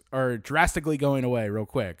rights are drastically going away real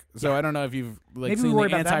quick. So I don't know if you've seen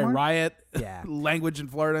the anti-riot language in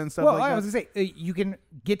Florida and stuff like that. Well, I was going to say, you can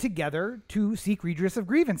get together to seek redress of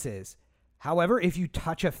grievances. However, if you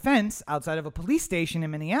touch a fence outside of a police station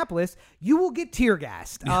in Minneapolis, you will get tear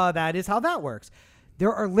gassed. That is how that works.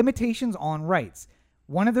 There are limitations on rights.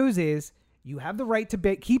 One of those is you have the right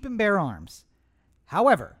to keep and bear arms.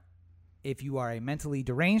 However, if you are a mentally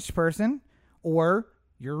deranged person or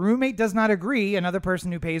your roommate does not agree, another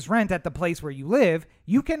person who pays rent at the place where you live,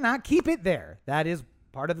 you cannot keep it there. That is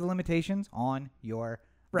part of the limitations on your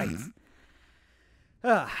rights.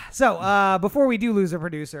 So before we do lose a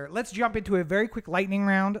producer, let's jump into a very quick lightning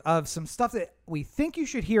round of some stuff that we think you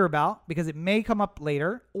should hear about because it may come up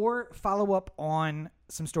later or follow up on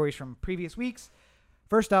some stories from previous weeks.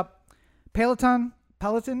 First up, Peloton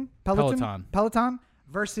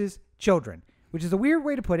versus children, which is a weird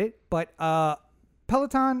way to put it, but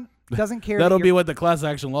Peloton doesn't care. That'll be what the class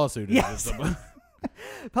action lawsuit is. Yes.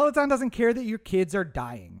 Peloton doesn't care that your kids are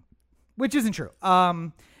dying, which isn't true.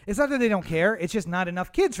 It's not that they don't care. It's just not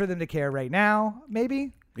enough kids for them to care right now,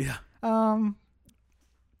 maybe. Yeah. I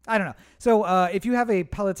don't know. So if you have a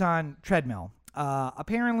Peloton treadmill,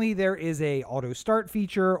 apparently there is a auto start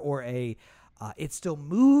feature or a it still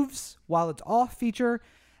moves while it's off feature.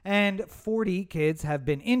 And 40 kids have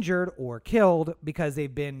been injured or killed because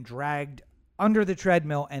they've been dragged under the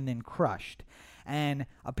treadmill and then crushed. And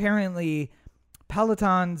apparently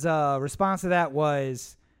Peloton's response to that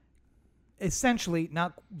was essentially,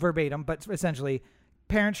 not verbatim, but essentially,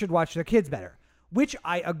 parents should watch their kids better, which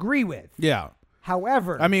I agree with. Yeah.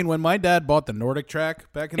 However, I mean, when my dad bought the Nordic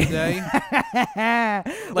Track back in the day.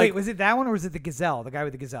 Wait, was it that one or was it the Gazelle, the guy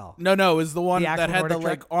with the Gazelle? No, it was the one that had Nordic the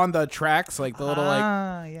track? on the tracks, like the little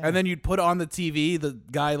yeah. and then you'd put on the TV the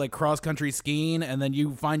guy like cross country skiing, and then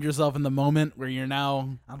you find yourself in the moment where you're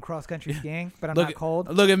now I'm cross country skiing, but I'm not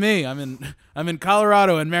cold. Look at me, I'm in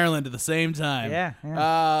Colorado and Maryland at the same time.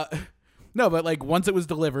 Yeah. No, but like once it was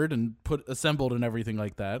delivered and assembled and everything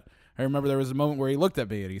like that, I remember there was a moment where he looked at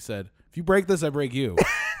me and he said, "If you break this, I break you."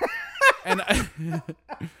 and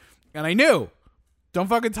I knew, don't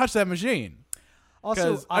fucking touch that machine.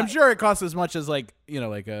 Also, I'm sure it costs as much as like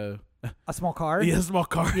a small car. Yeah, a small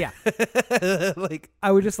car. Yeah. Like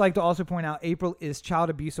I would just like to also point out April is Child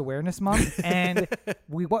Abuse Awareness Month, and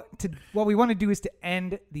what we want to do is to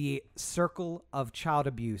end the circle of child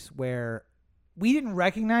abuse where we didn't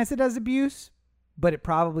recognize it as abuse, but it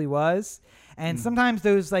probably was. And sometimes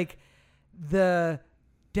those like the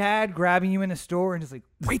dad grabbing you in a store and just like,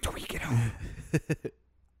 wait till we get home.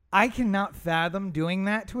 I cannot fathom doing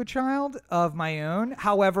that to a child of my own.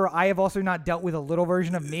 However, I have also not dealt with a little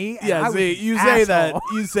version of me. And Yeah, I was see, an you say that, asshole.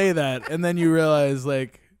 you say that, and then you realize,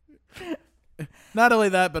 like, not only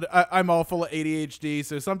that, but I'm all full of ADHD,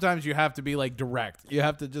 so sometimes you have to be, like, direct. You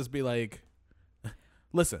have to just be like,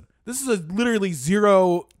 listen, this is a literally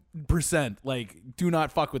 0%, like, do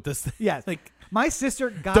not fuck with this thing. Yes. Like, My sister,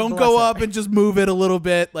 God don't bless go her. up and just move it a little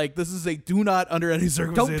bit. Like, this is a do not, under any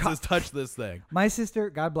circumstances, touch. touch this thing. My sister,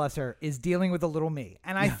 God bless her, is dealing with a little me.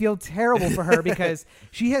 And I feel terrible for her because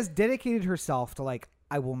she has dedicated herself to, like,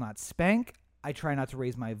 I will not spank. I try not to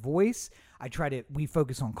raise my voice. We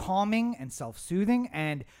focus on calming and self-soothing.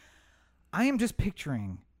 And I am just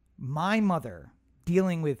picturing my mother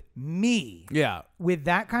dealing with me Yeah. with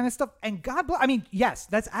that kind of stuff. And God bless, I mean, yes,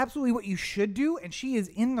 that's absolutely what you should do. And she is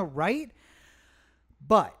in the right.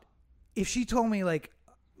 But if she told me, like,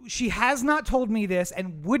 she has not told me this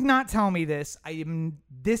and would not tell me this,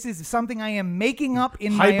 this is something I am making up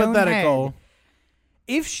in my own Hypothetical. head.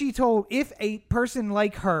 If a person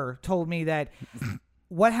like her told me that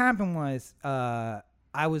what happened was,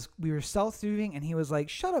 we were self-soothing and he was like,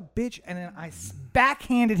 shut up, bitch. And then I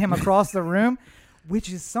backhanded him across the room,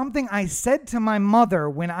 which is something I said to my mother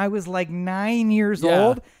when I was like 9 years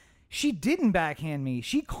old. She didn't backhand me.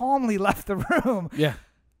 She calmly left the room. Yeah.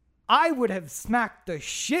 I would have smacked the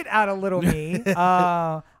shit out of little me.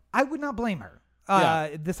 I would not blame her,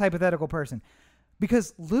 this hypothetical person,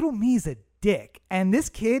 because little me's a dick. And this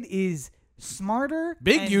kid is smarter.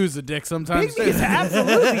 Big U's a dick sometimes. Big me is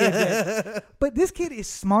absolutely a dick. But this kid is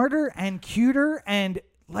smarter and cuter and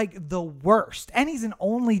like the worst. And he's an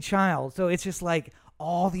only child. So it's just like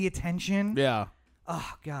all the attention. Yeah.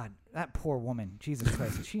 Oh, God. That poor woman. Jesus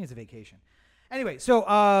Christ. She needs a vacation. Anyway, so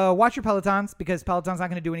watch your Pelotons because Peloton's not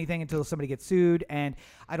going to do anything until somebody gets sued. And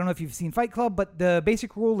I don't know if you've seen Fight Club, but the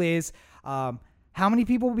basic rule is how many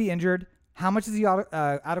people will be injured, how much is the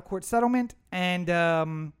out-of-court settlement, and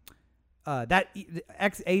that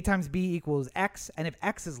X A times B equals X. And if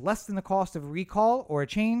X is less than the cost of a recall or a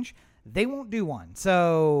change, they won't do one.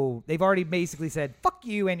 So they've already basically said, fuck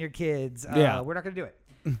you and your kids. Yeah. We're not going to do it.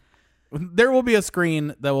 There will be a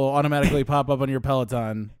screen that will automatically pop up on your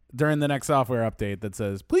Peloton during the next software update that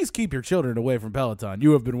says, "Please keep your children away from Peloton.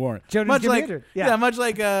 You have been warned." Children much get like injured. Yeah. much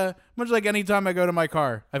like any time I go to my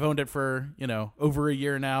car. I've owned it for over a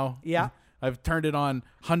year now. Yeah. I've turned it on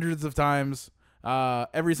hundreds of times.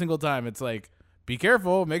 Every single time, it's like, be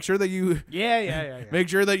careful. Make sure that you Yeah. make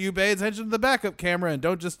sure that you pay attention to the backup camera and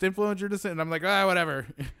don't just influence your decision. And I'm like, whatever.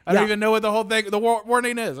 I don't even know what the whole thing, the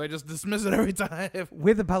warning is. I just dismiss it every time.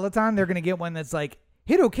 With the Peloton, they're going to get one that's like,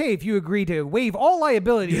 hit okay if you agree to waive all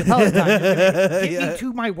liability to Peloton. Get me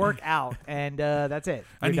to my workout, and that's it.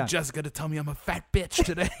 I You're need done. Jessica to tell me I'm a fat bitch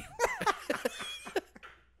today.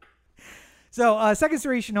 So, second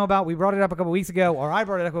story you should know about, we brought it up a couple weeks ago, or I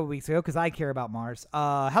brought it up a couple weeks ago because I care about Mars.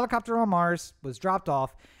 Helicopter on Mars was dropped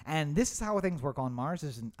off, and this is how things work on Mars.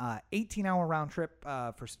 There's an 18-hour round trip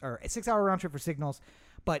or a 6-hour round trip for signals,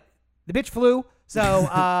 but the bitch flew,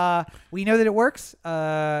 so we know that it works.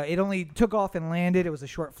 It only took off and landed. It was a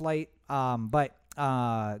short flight, but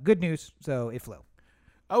good news, so it flew.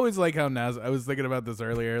 I always like how NASA, I was thinking about this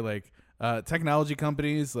earlier, like technology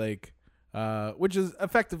companies, like, which is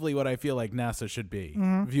effectively what I feel like NASA should be,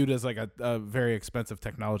 viewed as like a very expensive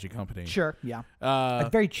technology company. Sure, yeah. A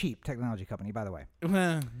very cheap technology company, by the way.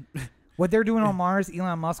 Well, What they're doing on Mars,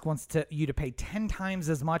 Elon Musk wants you to pay 10 times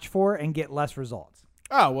as much for and get less results.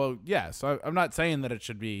 oh, well, yes. I'm not saying that it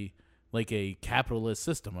should be like a capitalist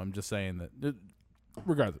system. I'm just saying that,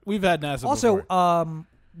 regardless, we've had NASA Also, before.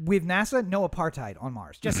 with NASA, no apartheid on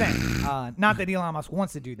Mars. Just saying. Not that Elon Musk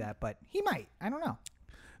wants to do that, but he might. I don't know.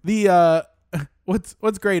 The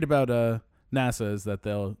what's great about NASA is that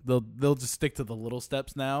they'll just stick to the little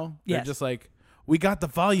steps now. They're Yes. just like, we got the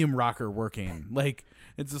volume rocker working. Like,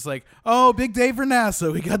 it's just like, oh, big day for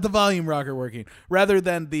NASA. We got the volume rocker working. Rather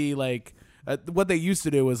than the like what they used to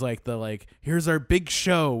do was like here's our big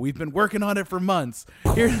show. We've been working on it for months.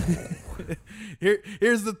 Here's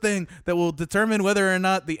the thing that will determine whether or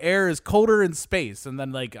not the air is colder in space. And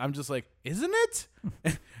then like I'm just like, isn't it?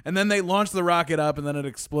 And then they launch the rocket up and then it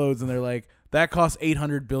explodes and they're like, that costs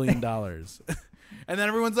 $800 billion. And then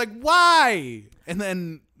everyone's like, why? And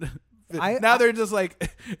then now they're just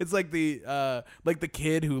like, it's like the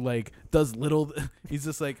kid who like does little, he's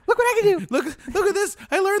just like, Look what I can do. look at this.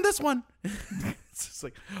 I learned this one. It's just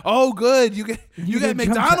like, oh, good. You get get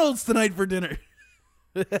McDonald's tonight for dinner.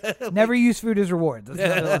 Never use food as rewards. That's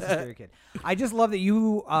another lesson for your kid. I just love that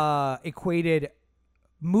you equated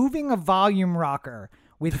moving a volume rocker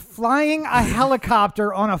with flying a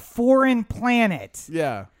helicopter on a foreign planet.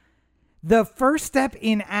 Yeah. The first step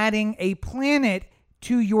in adding a planet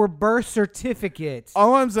to your birth certificate.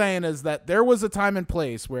 All I'm saying is that there was a time and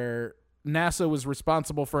place where NASA was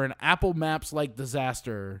responsible for an Apple Maps-like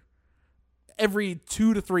disaster every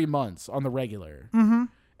 2 to 3 months on the regular. Mm-hmm.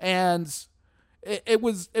 And it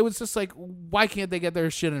was just like, why can't they get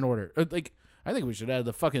their shit in order? Like, I think we should add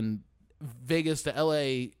the fucking Vegas to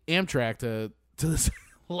LA Amtrak to this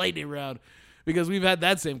lightning round, because we've had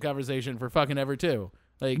that same conversation for fucking ever too.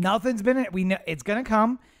 Like, nothing's been. We know it's gonna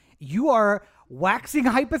come. You are waxing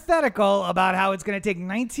hypothetical about how it's gonna take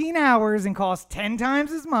 19 hours and cost 10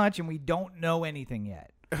 times as much, and we don't know anything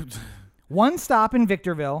yet. One stop in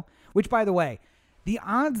Victorville, which, by the way, the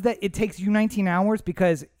odds that it takes you 19 hours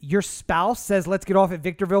because your spouse says, let's get off at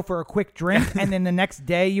Victorville for a quick drink, and then the next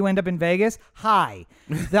day you end up in Vegas, high.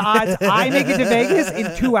 The odds I make it to Vegas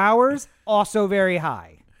in 2 hours, also very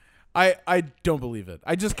high. I don't believe it.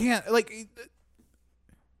 I just can't. Like,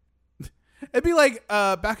 it'd be like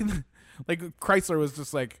back in the, like, Chrysler was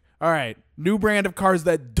just like, all right, new brand of cars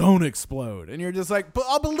that don't explode. And you're just like, but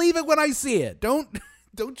I'll believe it when I see it. Don't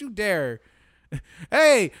you dare.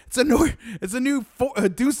 Hey, it's a new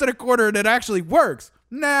deuce and a quarter and it actually works.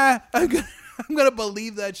 Nah, I'm gonna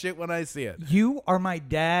believe that shit when I see it. You are my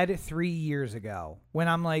dad 3 years ago when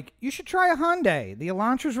I'm like, you should try a Hyundai. The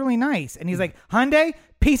Elantra's really nice. And he's like, Hyundai?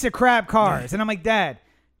 Piece of crap cars. And I'm like, Dad,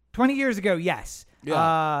 20 years ago, yes.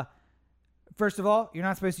 Yeah. First of all, you're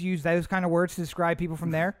not supposed to use those kind of words to describe people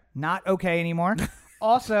from there. Not okay anymore.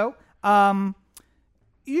 Also,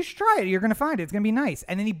 you should try it. You're going to find it. It's going to be nice.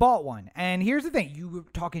 And then he bought one. And here's the thing. You were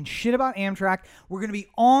talking shit about Amtrak. We're going to be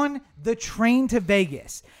on the train to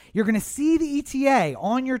Vegas. You're going to see the ETA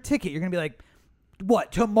on your ticket. You're going to be like,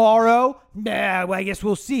 what, tomorrow? Nah, well, I guess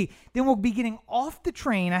we'll see. Then we'll be getting off the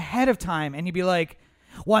train ahead of time. And you'd be like,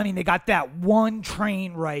 well, I mean, they got that one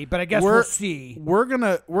train right, but I guess we'll see. We're going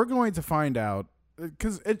to find out,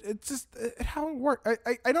 because it's just how it works.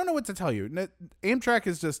 I don't know what to tell you. Amtrak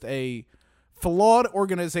is just a flawed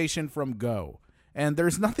organization from go, and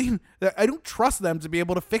there's nothing that I don't trust them to be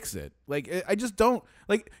able to fix it. Like, I just don't.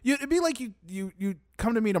 Like, it'd be like you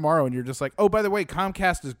come to me tomorrow and you're just like, oh, by the way,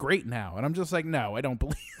 Comcast is great now, and I'm just like, no, I don't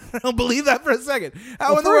believe that for a second.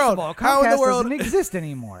 How in the world? How in the world doesn't exist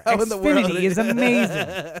anymore? Xfinity is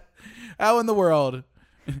amazing. How in the world?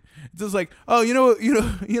 It's just like, oh, you know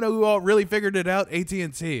who all really figured it out?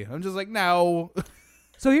 AT&T. I'm just like, no.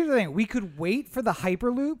 So here's the thing. We could wait for the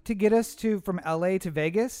Hyperloop to get us from LA to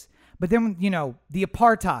Vegas, but then, the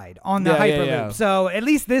apartheid on the Hyperloop. Yeah. So at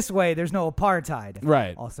least this way, there's no apartheid.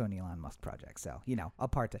 Right. Also an Elon Musk project. So,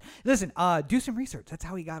 apartheid. Listen, do some research. That's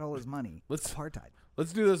how he got all his money. Apartheid.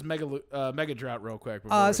 Let's do this mega drought real quick.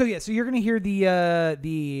 So you're gonna hear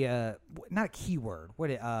the not a keyword.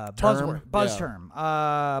 What buzzwords.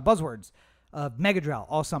 Mega drought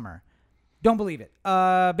all summer. Don't believe it.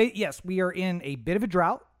 But yes, we are in a bit of a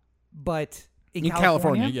drought, but in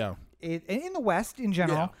California, yeah, in the West in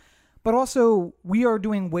general. Yeah. But also, we are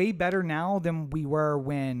doing way better now than we were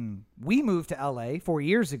when we moved to LA 4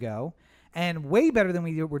 years ago, and way better than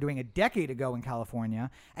we were doing a decade ago in California.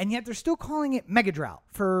 And yet they're still calling it mega drought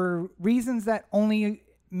for reasons that only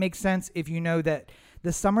make sense if you know that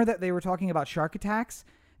the summer that they were talking about shark attacks,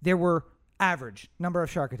 there were average number of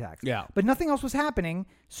shark attacks. Yeah. But nothing else was happening,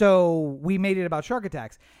 so we made it about shark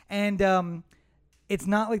attacks. And it's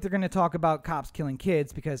not like they're going to talk about cops killing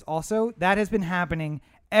kids, because also that has been happening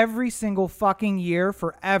every single fucking year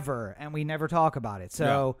forever, and we never talk about it.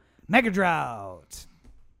 So, mega drought.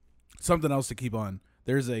 Something else to keep on.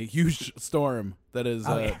 There's a huge storm that is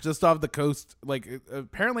just off the coast. Like,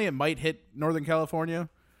 apparently it might hit Northern California.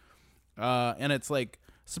 And it's like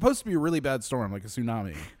supposed to be a really bad storm, like a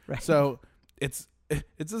tsunami. Right. So it's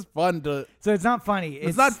just fun to. So it's not funny.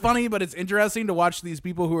 It's not funny, but it's interesting to watch these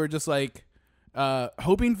people who are just like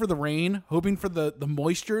hoping for the rain, hoping for the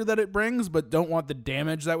moisture that it brings, but don't want the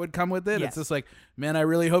damage that would come with it. Yes. It's just like, man, I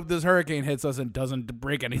really hope this hurricane hits us and doesn't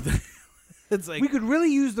break anything. It's like, we could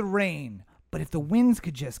really use the rain, but if the winds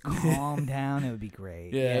could just calm down, it would be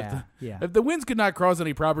great. Yeah. If the winds could not cause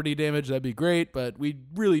any property damage, that'd be great, but we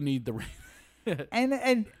really need the rain.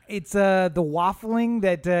 And it's the waffling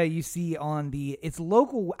that you see on it's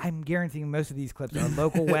local. I'm guaranteeing most of these clips are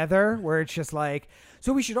local weather, where it's just like,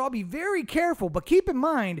 so we should all be very careful, but keep in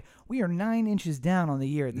mind we are 9 inches down on the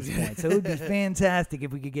year at this point, so it would be fantastic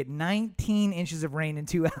if we could get 19 inches of rain in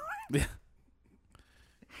 2 hours. Yeah.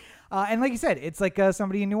 And like you said, it's like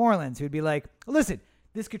somebody in New Orleans who'd be like, listen,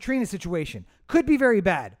 this Katrina situation could be very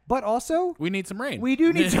bad, but also we need some rain. We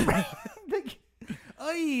do need some rain.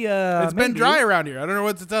 It's been dry around here. I don't know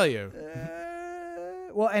what to tell you.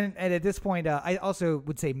 Well, and at this point, I also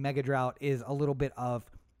would say mega drought is a little bit of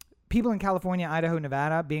people in California, Idaho,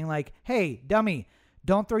 Nevada being like, hey, dummy,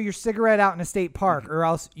 don't throw your cigarette out in a state park or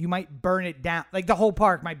else you might burn it down. Like the whole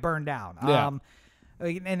park might burn down. Yeah.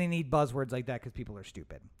 And they need buzzwords like that because people are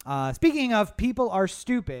stupid. Speaking of people are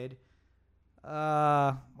stupid,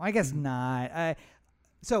 I guess not.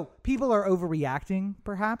 So people are overreacting,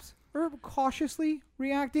 perhaps, or cautiously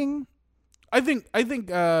reacting. I think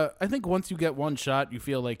once you get one shot, you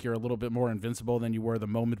feel like you're a little bit more invincible than you were the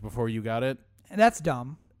moment before you got it. And that's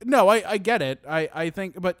dumb. No, I get it. I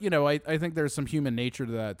think, but I think there's some human nature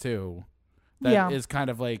to that too. That is kind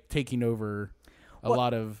of like taking over a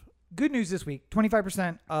lot of. Good news this week: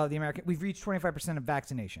 25% of the American, we've reached 25% of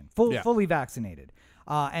vaccination, fully vaccinated,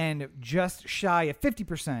 and just shy of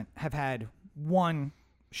 50% have had one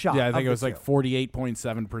shot. Yeah, I think it was like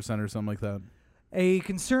 48.7% or something like that. A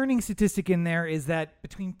concerning statistic in there is that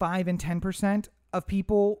between 5 and 10% of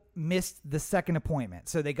people missed the second appointment.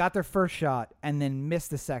 So they got their first shot and then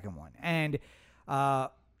missed the second one. And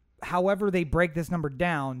however they break this number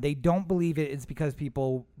down, they don't believe it is because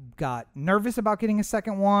people got nervous about getting a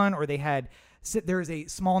second one, or there's a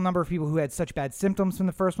small number of people who had such bad symptoms from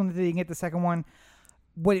the first one that they didn't get the second one.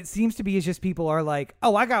 What it seems to be is just people are like,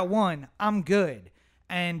 oh, I got one, I'm good.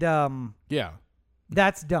 And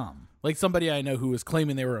that's dumb. Like somebody I know who was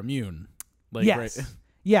claiming they were immune. Like, yes. Right?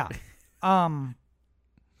 Yeah.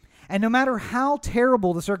 And no matter how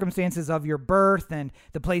terrible the circumstances of your birth and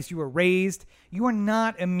the place you were raised, you are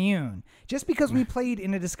not immune. Just because we played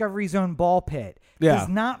in a Discovery Zone ball pit does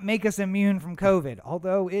not make us immune from COVID,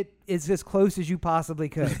 although it is as close as you possibly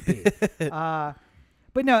could be. But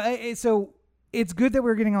no, so it's good that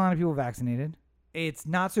we're getting a lot of people vaccinated. It's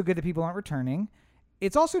not so good that people aren't returning.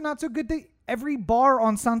 It's also not so good that every bar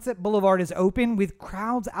on Sunset Boulevard is open with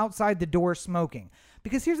crowds outside the door smoking.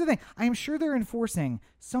 Because here's the thing. I am sure they're enforcing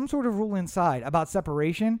some sort of rule inside about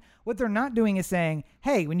separation. What they're not doing is saying,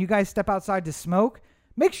 hey, when you guys step outside to smoke,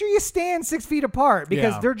 make sure you stand 6 feet apart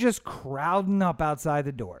because they're just crowding up outside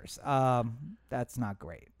the doors. That's not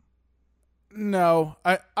great. No,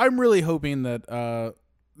 I'm really hoping that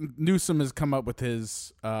Newsom has come up with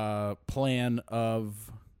his plan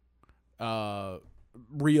of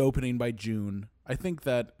reopening by June. I think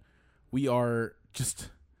that we are just...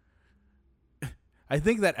 I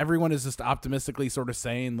think that everyone is just optimistically sort of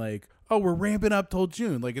saying like, oh, we're ramping up till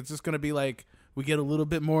June. Like, it's just going to be like, we get a little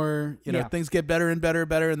bit more, things get better and better and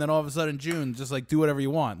better. And then all of a sudden June, just like do whatever you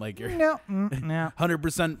want. Like you're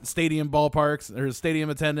 100% stadium ballparks or stadium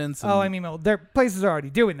attendance. I mean, well, their places are already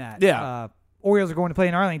doing that. Yeah. Orioles are going to play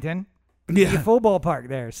in Arlington. Yeah. Full ballpark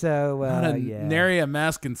there. So, nary a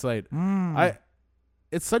mask in sight.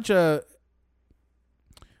 It's such a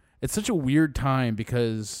weird time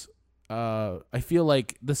because, I feel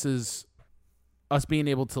like this is us being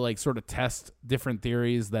able to like sort of test different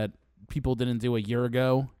theories that people didn't do a year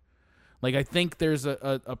ago. Like I think there's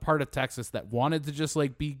a part of Texas that wanted to just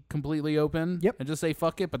like be completely open and just say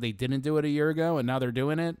fuck it, but they didn't do it a year ago and now they're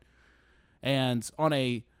doing it. And on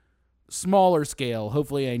a smaller scale,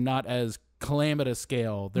 hopefully a not as calamitous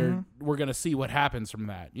scale, we're going to see what happens from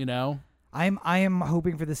that, I am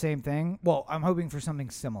hoping for the same thing. Well, I'm hoping for something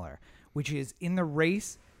similar, which is in the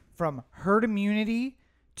race from herd immunity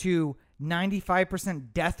to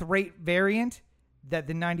 95% death rate variant, that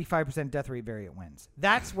the 95% death rate variant wins.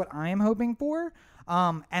 That's what I am hoping for.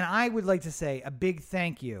 And I would like to say a big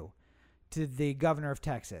thank you to the governor of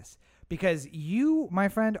Texas, because you, my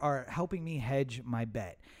friend, are helping me hedge my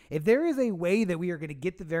bet. If there is a way that we are going to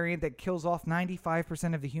get the variant that kills off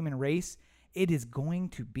 95% of the human race, it is going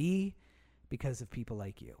to be because of people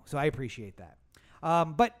like you. So I appreciate that.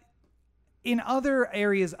 But in other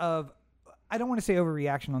areas of, I don't want to say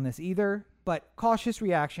overreaction on this either, but cautious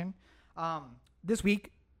reaction. This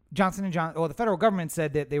week, the federal government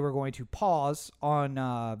said that they were going to pause on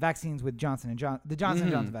vaccines with the Johnson &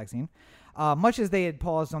 Johnson vaccine, much as they had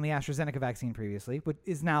paused on the AstraZeneca vaccine previously, but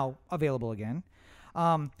is now available again.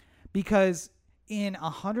 Because in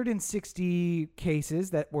 160 cases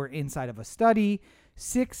that were inside of a study,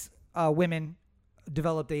 6 women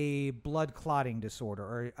developed a blood clotting disorder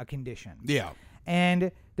or a condition. Yeah.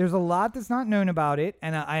 And there's a lot that's not known about it,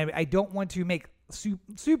 and I don't want to make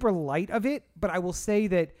super light of it, but I will say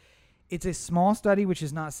that it's a small study which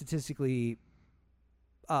is not statistically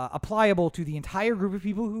applicable to the entire group of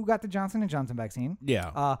people who got the Johnson & Johnson vaccine.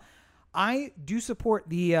 Yeah. I do support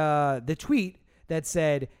the tweet that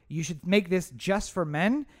said you should make this just for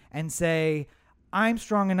men and say, I'm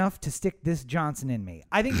strong enough to stick this Johnson in me.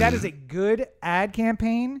 I think that is a good ad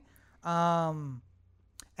campaign, and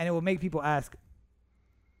it will make people ask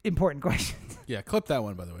important questions. Yeah, clip that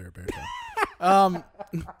one, by the way, Roberto. That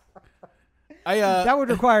would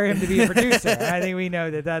require him to be a producer. I think we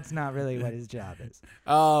know that that's not really what his job is.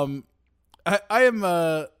 I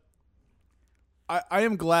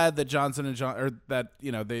am glad that Johnson and Johnson, or that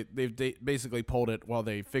they basically pulled it while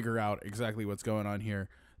they figure out exactly what's going on here.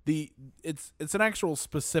 It's an actual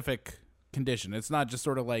specific condition. It's not just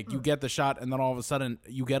sort of like you get the shot and then all of a sudden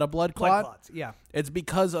you get a blood clot. Blood clots, yeah. It's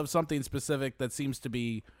because of something specific that seems to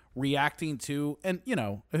be reacting to, and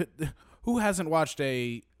who hasn't watched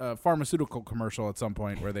a pharmaceutical commercial at some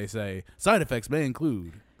point where they say side effects may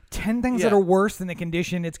include 10 things that are worse than the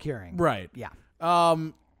condition it's curing. Right. Yeah.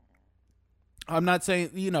 I'm not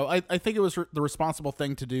saying, I think it was the responsible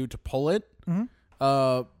thing to do to pull it.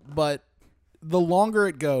 Mm-hmm. But the longer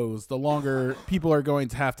it goes, the longer people are going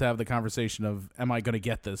to have the conversation of, am I going to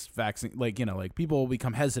get this vaccine? Like people will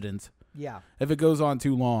become hesitant. Yeah. If it goes on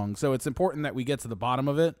too long. So it's important that we get to the bottom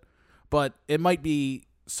of it, but it might be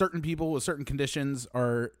certain people with certain conditions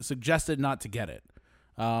are suggested not to get it.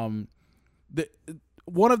 One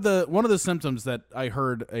of the symptoms that I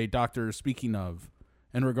heard a doctor speaking of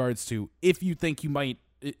in regards to, if you think you might,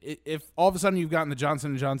 if all of a sudden you've gotten the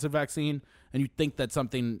Johnson & Johnson vaccine and you think that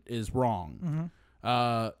something is wrong,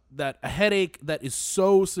 that a headache that is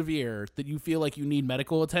so severe that you feel like you need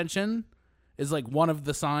medical attention is like one of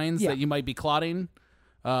the signs that you might be clotting,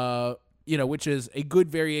 which is a good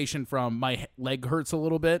variation from my leg hurts a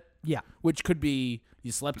little bit. Yeah. Which could be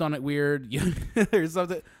you slept on it weird, or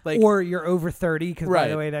something like, or you're over 30. Because by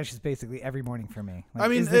the way, that's just basically every morning for me. Like, I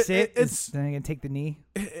mean, is this then I'm gonna take the knee.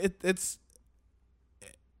 It's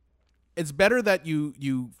better that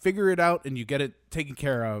you figure it out and you get it taken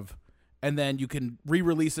care of, and then you can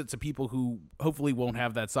re-release it to people who hopefully won't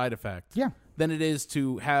have that side effect. Yeah. Than it is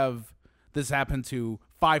to have this happen to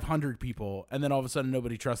 500 people and then all of a sudden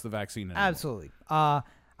nobody trusts the vaccine anymore. Absolutely.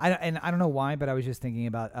 I don't know why, but I was just thinking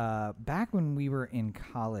about back when we were in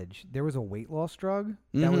college, there was a weight loss drug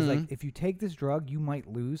that was like, if you take this drug, you might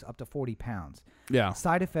lose up to 40 pounds. Yeah.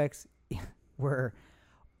 Side effects were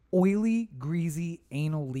oily, greasy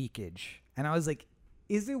anal leakage. And I was like,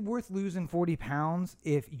 is it worth losing 40 pounds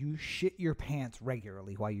if you shit your pants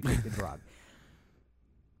regularly while you take the drug?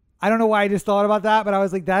 I don't know why I just thought about that, but I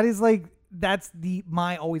was like, that's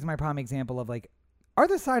always my prime example of like, are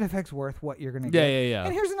the side effects worth what you're going to get? Yeah.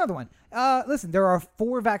 And here's another one. Listen, there are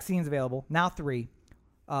 4 vaccines available, now 3.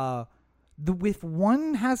 If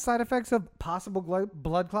one has side effects of possible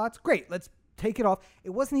blood clots, great, let's take it off.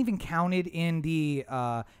 It wasn't even counted in the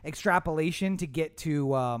extrapolation to get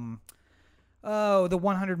to the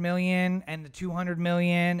 100 million and the 200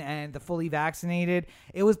 million and the fully vaccinated.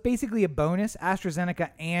 It was basically a bonus.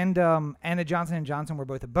 AstraZeneca and the Johnson & Johnson were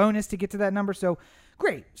both a bonus to get to that number. So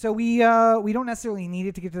great. So we don't necessarily need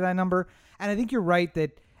it to get to that number. And I think you're right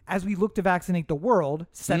that as we look to vaccinate the world,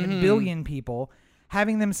 7 billion people,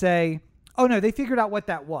 having them say, oh no, they figured out what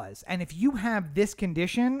that was. And if you have this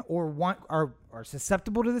condition or are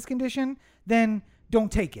susceptible to this condition, then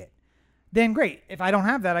don't take it. Then great. If I don't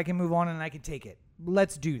have that, I can move on and I can take it.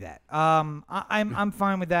 Let's do that. I'm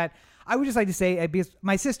fine with that. I would just like to say, because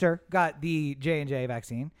my sister got the J&J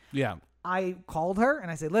vaccine. Yeah. I called her and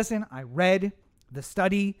I said, listen, I read the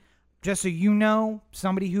study. Just so you know,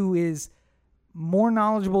 somebody who is more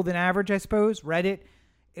knowledgeable than average, I suppose, read it.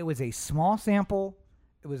 It was a small sample.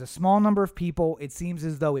 It was a small number of people. It seems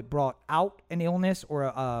as though it brought out an illness or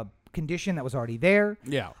a condition that was already there.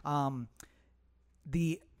 Yeah.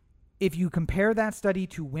 If you compare that study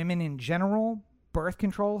to women in general, birth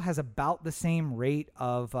control has about the same rate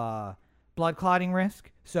of blood clotting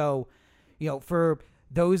risk. So, for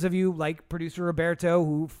those of you like producer Roberto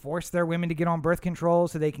who force their women to get on birth control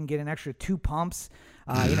so they can get an extra 2 pumps,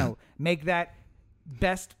 make that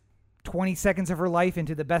best 20 seconds of her life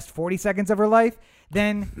into the best 40 seconds of her life,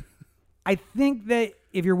 then I think that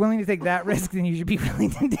if you're willing to take that risk, then you should be willing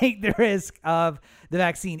to take the risk of the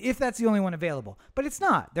vaccine, if that's the only one available. But it's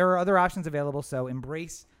not. There are other options available, so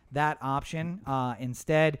embrace that option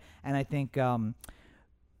instead. And I think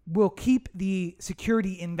we'll keep the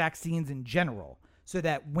security in vaccines in general, so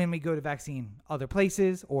that when we go to vaccine other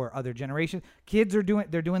places or other generations, kids are doing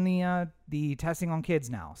the testing on kids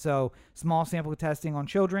now. So small sample testing on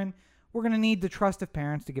children. We're going to need the trust of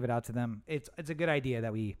parents to give it out to them. It's a good idea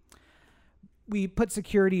that we put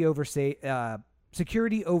security over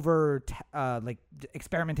like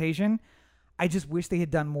experimentation. I just wish they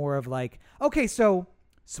had done more of like, okay, so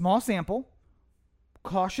small sample,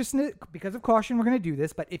 cautiousness, because of caution, we're going to do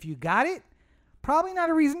this. But if you got it, probably not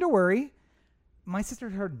a reason to worry. My sister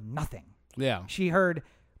heard nothing. Yeah. She heard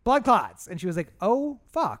blood clots and she was like, oh,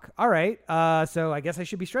 fuck. All right. So I guess I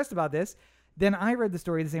should be stressed about this. Then I read the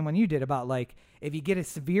story, the same one you did, about like, if you get a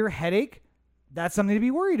severe headache, that's something to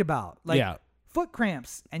be worried about. Like Yeah. foot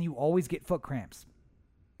cramps, and you always get foot cramps.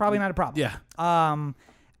 Probably not a problem. Yeah.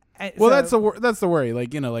 Well, That's the worry.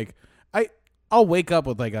 Like, you know, like I'll wake up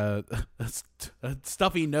with like a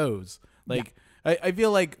stuffy nose. Like I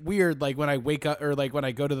feel like weird. Like when I wake up or like when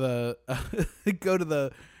I go to the go to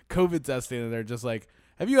the COVID testing and they're just like,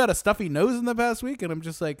 have you had a stuffy nose in the past week? And I'm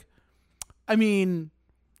just like, I mean,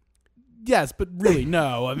 yes, but really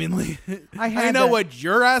no. I mean, like, I know what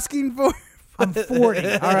you're asking for. I'm 40.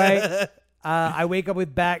 All right. I wake up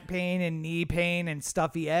with back pain and knee pain and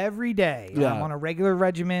stuffy every day. Yeah. I'm on a regular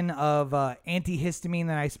regimen of antihistamine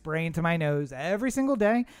that I spray into my nose every single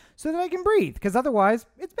day so that I can breathe, because otherwise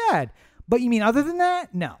it's bad. But you mean other than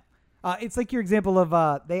that? No. It's like your example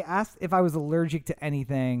of they asked if I was allergic to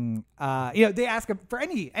anything. They ask for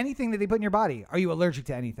anything that they put in your body. Are you allergic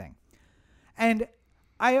to anything? And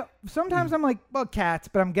sometimes I'm like, well, cats,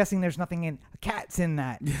 but I'm guessing there's nothing in cats in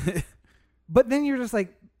that. But then you're just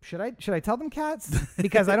like, should I tell them cats?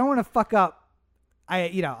 Because I don't want to fuck up.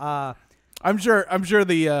 I'm sure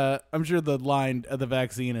the line of the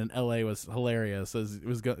vaccine in LA was hilarious. Do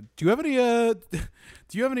you have any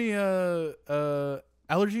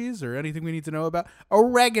allergies or anything we need to know about?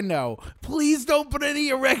 Oregano. Please don't put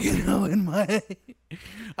any oregano in my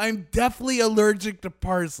I'm definitely allergic to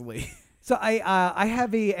parsley. So I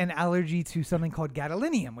have an allergy to something called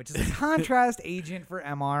gadolinium, which is a contrast agent for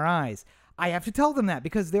MRIs. I have to tell them that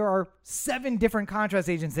because there are 7 different contrast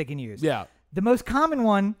agents they can use. Yeah. The most common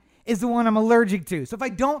one is the one I'm allergic to. So if I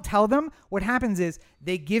don't tell them, what happens is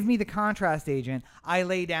they give me the contrast agent. I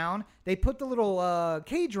lay down. They put the little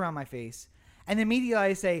cage around my face. And immediately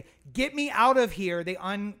I say, get me out of here. They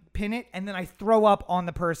unpin it. And then I throw up on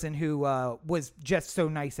the person who was just so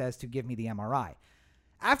nice as to give me the MRI.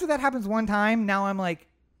 After that happens one time, now I'm like,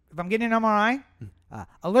 if I'm getting an MRI,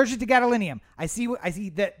 allergic to gadolinium. I see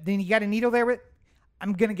that. Then you got a needle there with.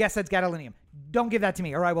 I'm gonna guess that's gadolinium. Don't give that to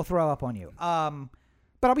me, or I will throw up on you.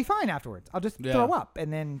 But I'll be fine afterwards. I'll just throw up,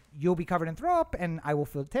 and then you'll be covered in throw up, and I will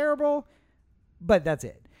feel terrible. But that's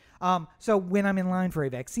it. So when I'm in line for a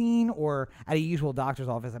vaccine or at a usual doctor's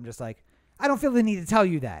office, I'm just like, I don't feel the need to tell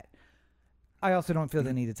you that. I also don't feel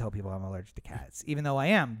the need to tell people I'm allergic to cats, even though I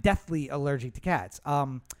am deathly allergic to cats.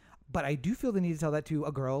 But I do feel the need to tell that to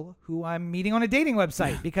a girl who I'm meeting on a dating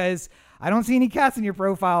website because I don't see any cats in your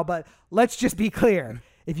profile. But let's just be clear.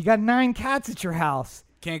 If you got 9 cats at your house,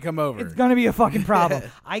 can't come over. It's going to be a fucking problem.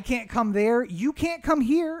 I can't come there. You can't come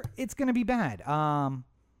here. It's going to be bad.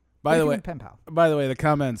 By the way, the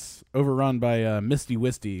comments overrun by Misty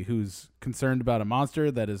Wisty, who's concerned about a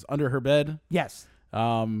monster that is under her bed. Yes.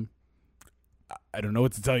 I don't know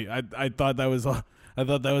what to tell you. I thought that was all. I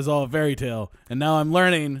thought that was all a fairy tale, and now I'm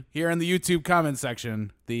learning here in the YouTube comment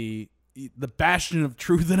section the bastion of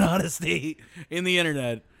truth and honesty in the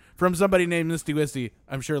internet from somebody named Misty Wisty.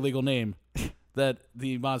 I'm sure a legal name. That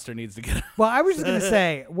the monster needs to get out. Well, I was just going to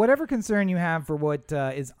say, whatever concern you have for what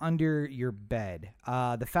is under your bed,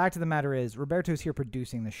 the fact of the matter is Roberto's here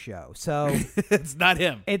producing the show. So it's not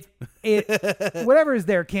him. Whatever is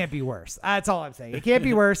there can't be worse. That's all I'm saying. It can't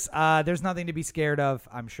be worse. There's nothing to be scared of.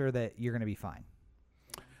 I'm sure that you're going to be fine.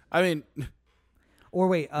 I mean. Or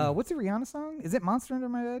wait, what's the Rihanna song? Is it Monster Under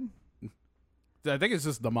My Bed? I think it's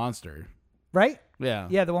just The Monster. Right? Yeah.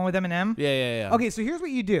 Yeah, the one with Eminem? Yeah. Okay, so here's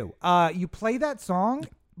what you do. You play that song,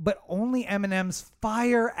 but only Eminem's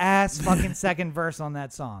fire-ass fucking second verse on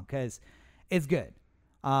that song, because it's good.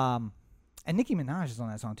 And Nicki Minaj is on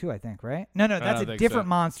that song too, I think, right? No, that's a different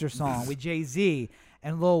monster song with Jay-Z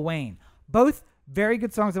and Lil Wayne. Both very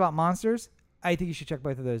good songs about monsters. I think you should check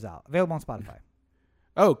both of those out. Available on Spotify.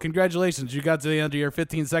 Oh, congratulations. You got to the end of your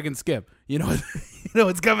 15-second skip. You know what? You know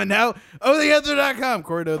what's coming now? OhTheAnthem.com.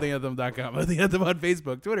 CoreyOhTheAnthem.com. Oh, The Anthem on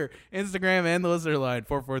Facebook, Twitter, Instagram, and the listener line,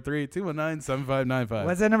 443-219-7595.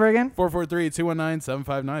 What's that number again?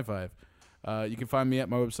 443-219-7595. You can find me at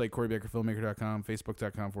my website, CoreyBakerFilmmaker.com,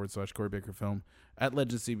 Facebook.com/CoreyBakerFilm, at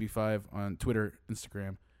LegendsCB5 on Twitter,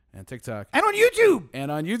 Instagram, and TikTok. And on YouTube!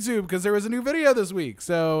 And on YouTube, because there was a new video this week.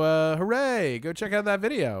 So, hooray. Go check out that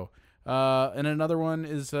video. And another one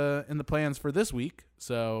is in the plans for this week.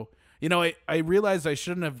 So, you know, I realized I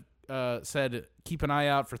shouldn't have said keep an eye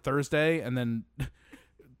out for Thursday and then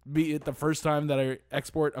be it the first time that I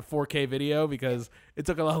export a 4K video because it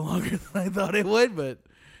took a lot longer than I thought it would. But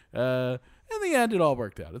in the end, it all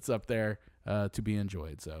worked out. It's up there to be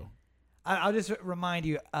enjoyed. So I'll just remind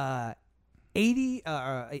you,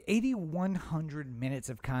 8,100 minutes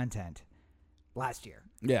of content last year.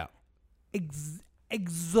 Yeah.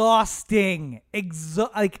 Exhausting.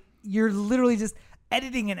 Like you're literally just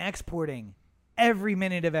editing and exporting every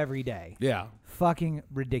minute of every day. Yeah. Fucking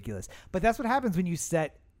ridiculous. But that's what happens when you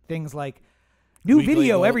set things like New Weekly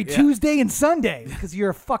video goal, every yeah. Tuesday and Sunday because you're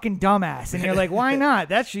a fucking dumbass. And you're like, why not?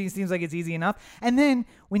 That shit seems like it's easy enough. And then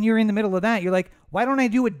when you're in the middle of that, you're like, why don't I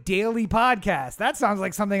do a daily podcast? That sounds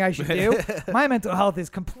like something I should do. My mental health is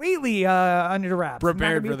completely under wraps.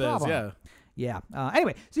 Prepared Not for gonna be a this, problem. Yeah.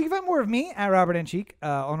 Anyway, so you can find more of me at Robert N. Cheek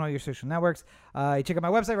on all your social networks. You check out my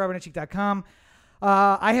website, robertncheek.com.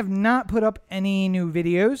 I have not put up any new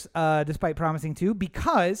videos, despite promising to,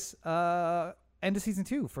 because end of season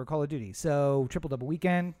 2 for Call of Duty. So triple double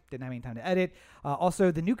weekend, didn't have any time to edit. Also,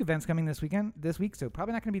 the Nuke event's coming this week, so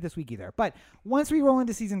probably not going to be this week either. But once we roll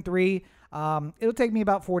into season 3, it'll take me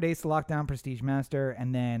about 4 days to lock down Prestige Master,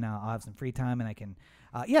 and then I'll have some free time, and I can.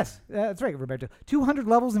 Yes, that's right, Roberto. 200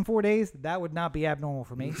 levels in 4 days, that would not be abnormal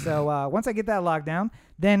for me. So once I get that locked down,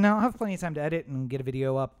 then I'll have plenty of time to edit and get a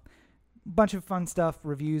video up. Bunch of fun stuff,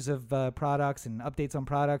 reviews of products and updates on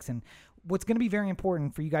products. And what's going to be very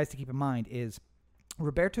important for you guys to keep in mind is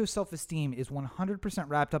Roberto's self-esteem is 100%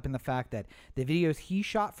 wrapped up in the fact that the videos he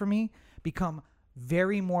shot for me become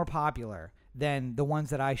very more popular than the ones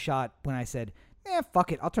that I shot when I said,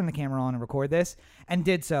 fuck it, I'll turn the camera on and record this, and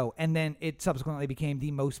did so. And then it subsequently became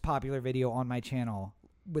the most popular video on my channel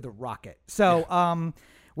with a rocket. So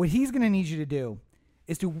what he's going to need you to do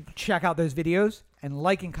is to check out those videos and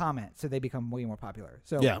like and comment so they become way more popular.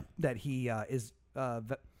 So that he is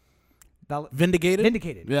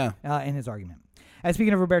Vindicated? Yeah. In his argument. And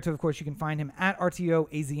speaking of Roberto, of course, you can find him at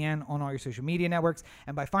RTOAZN on all your social media networks.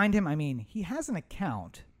 And by find him, I mean he has an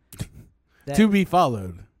account that to be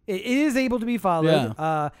followed. It is able to be followed.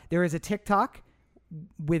 Yeah. There is a TikTok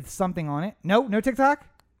with something on it. No TikTok.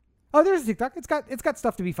 Oh, there's a TikTok. It's got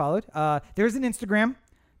stuff to be followed. There's an Instagram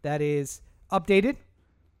that is updated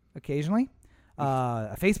occasionally.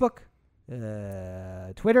 A Facebook,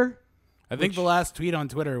 Twitter. I think the last tweet on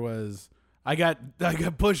Twitter was I got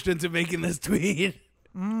pushed into making this tweet.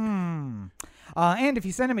 And if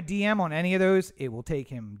you send him a DM on any of those, it will take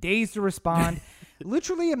him days to respond.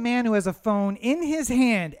 Literally a man who has a phone in his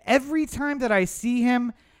hand every time that I see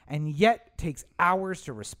him, and yet takes hours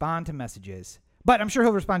to respond to messages. But I'm sure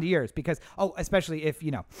he'll respond to yours because, especially if,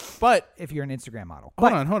 But if you're an Instagram model.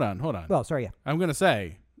 Hold on. Well, sorry, yeah. I'm going to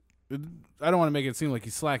say, I don't want to make it seem like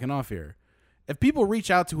he's slacking off here. If people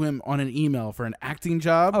reach out to him on an email for an acting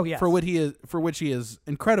job, for which he is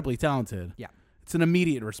incredibly talented, it's an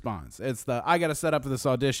immediate response. It's I got to set up for this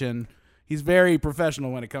audition. He's very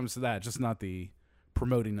professional when it comes to that, just not the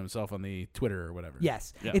promoting himself on the Twitter or whatever.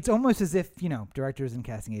 Yes. Yeah. It's almost as if, directors and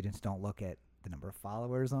casting agents don't look at the number of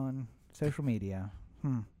followers on social media.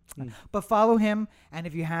 But follow him, and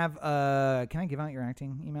if you have, can I give out your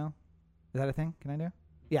acting email? Is that a thing? Can I do?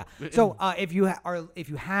 Yeah. So if you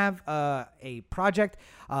have a project,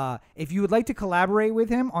 if you would like to collaborate with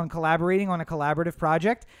him on collaborating on a collaborative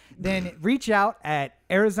project, then reach out at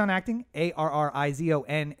Arizon Acting,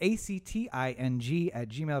 ARRIZONACTING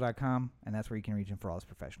 @gmail.com, and that's where you can reach him for all his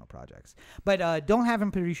professional projects. But don't have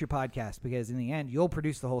him produce your podcast, because in the end you'll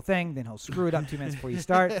produce the whole thing, then he'll screw it up 2 minutes before you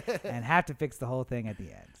start, and have to fix the whole thing at the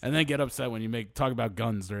end. And then get upset when you talk about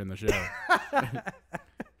guns during the show.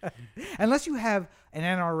 Unless you have an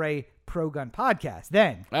NRA pro-gun podcast,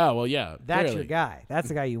 then yeah, that's clearly. your guy. That's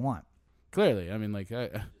the guy you want. Clearly, I mean, I think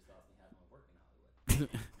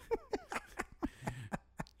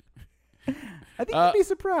you'd be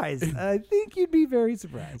surprised. I think you'd be very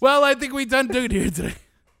surprised. Well, I think we done good here today.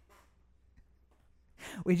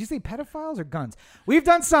 Wait, did you say pedophiles or guns? We've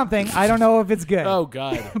done something. I don't know if it's good. Oh,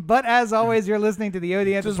 God. But as always, you're listening to the OD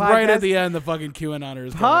Anthem Just podcast. right at the end, the fucking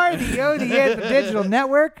QAnoners. Part of the OD Anthem Digital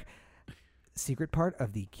Network. Secret part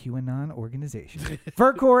of the QAnon organization.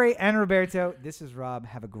 For Corey and Roberto, this is Rob.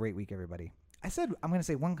 Have a great week, everybody. I said I'm going to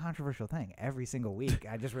say one controversial thing every single week.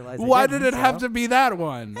 I just realized. Why did it have to be that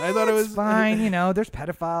one? I thought it was fine. There's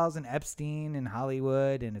pedophiles and Epstein in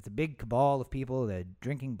Hollywood, and it's a big cabal of people that are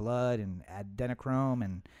drinking blood and adrenochrome,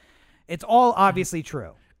 and it's all obviously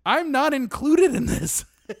true. I'm not included in this.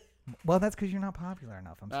 Well, that's because you're not popular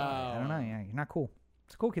enough. I'm sorry. I don't know. Yeah, you're not cool.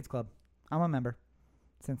 It's a cool kids club. I'm a member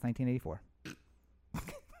since 1984.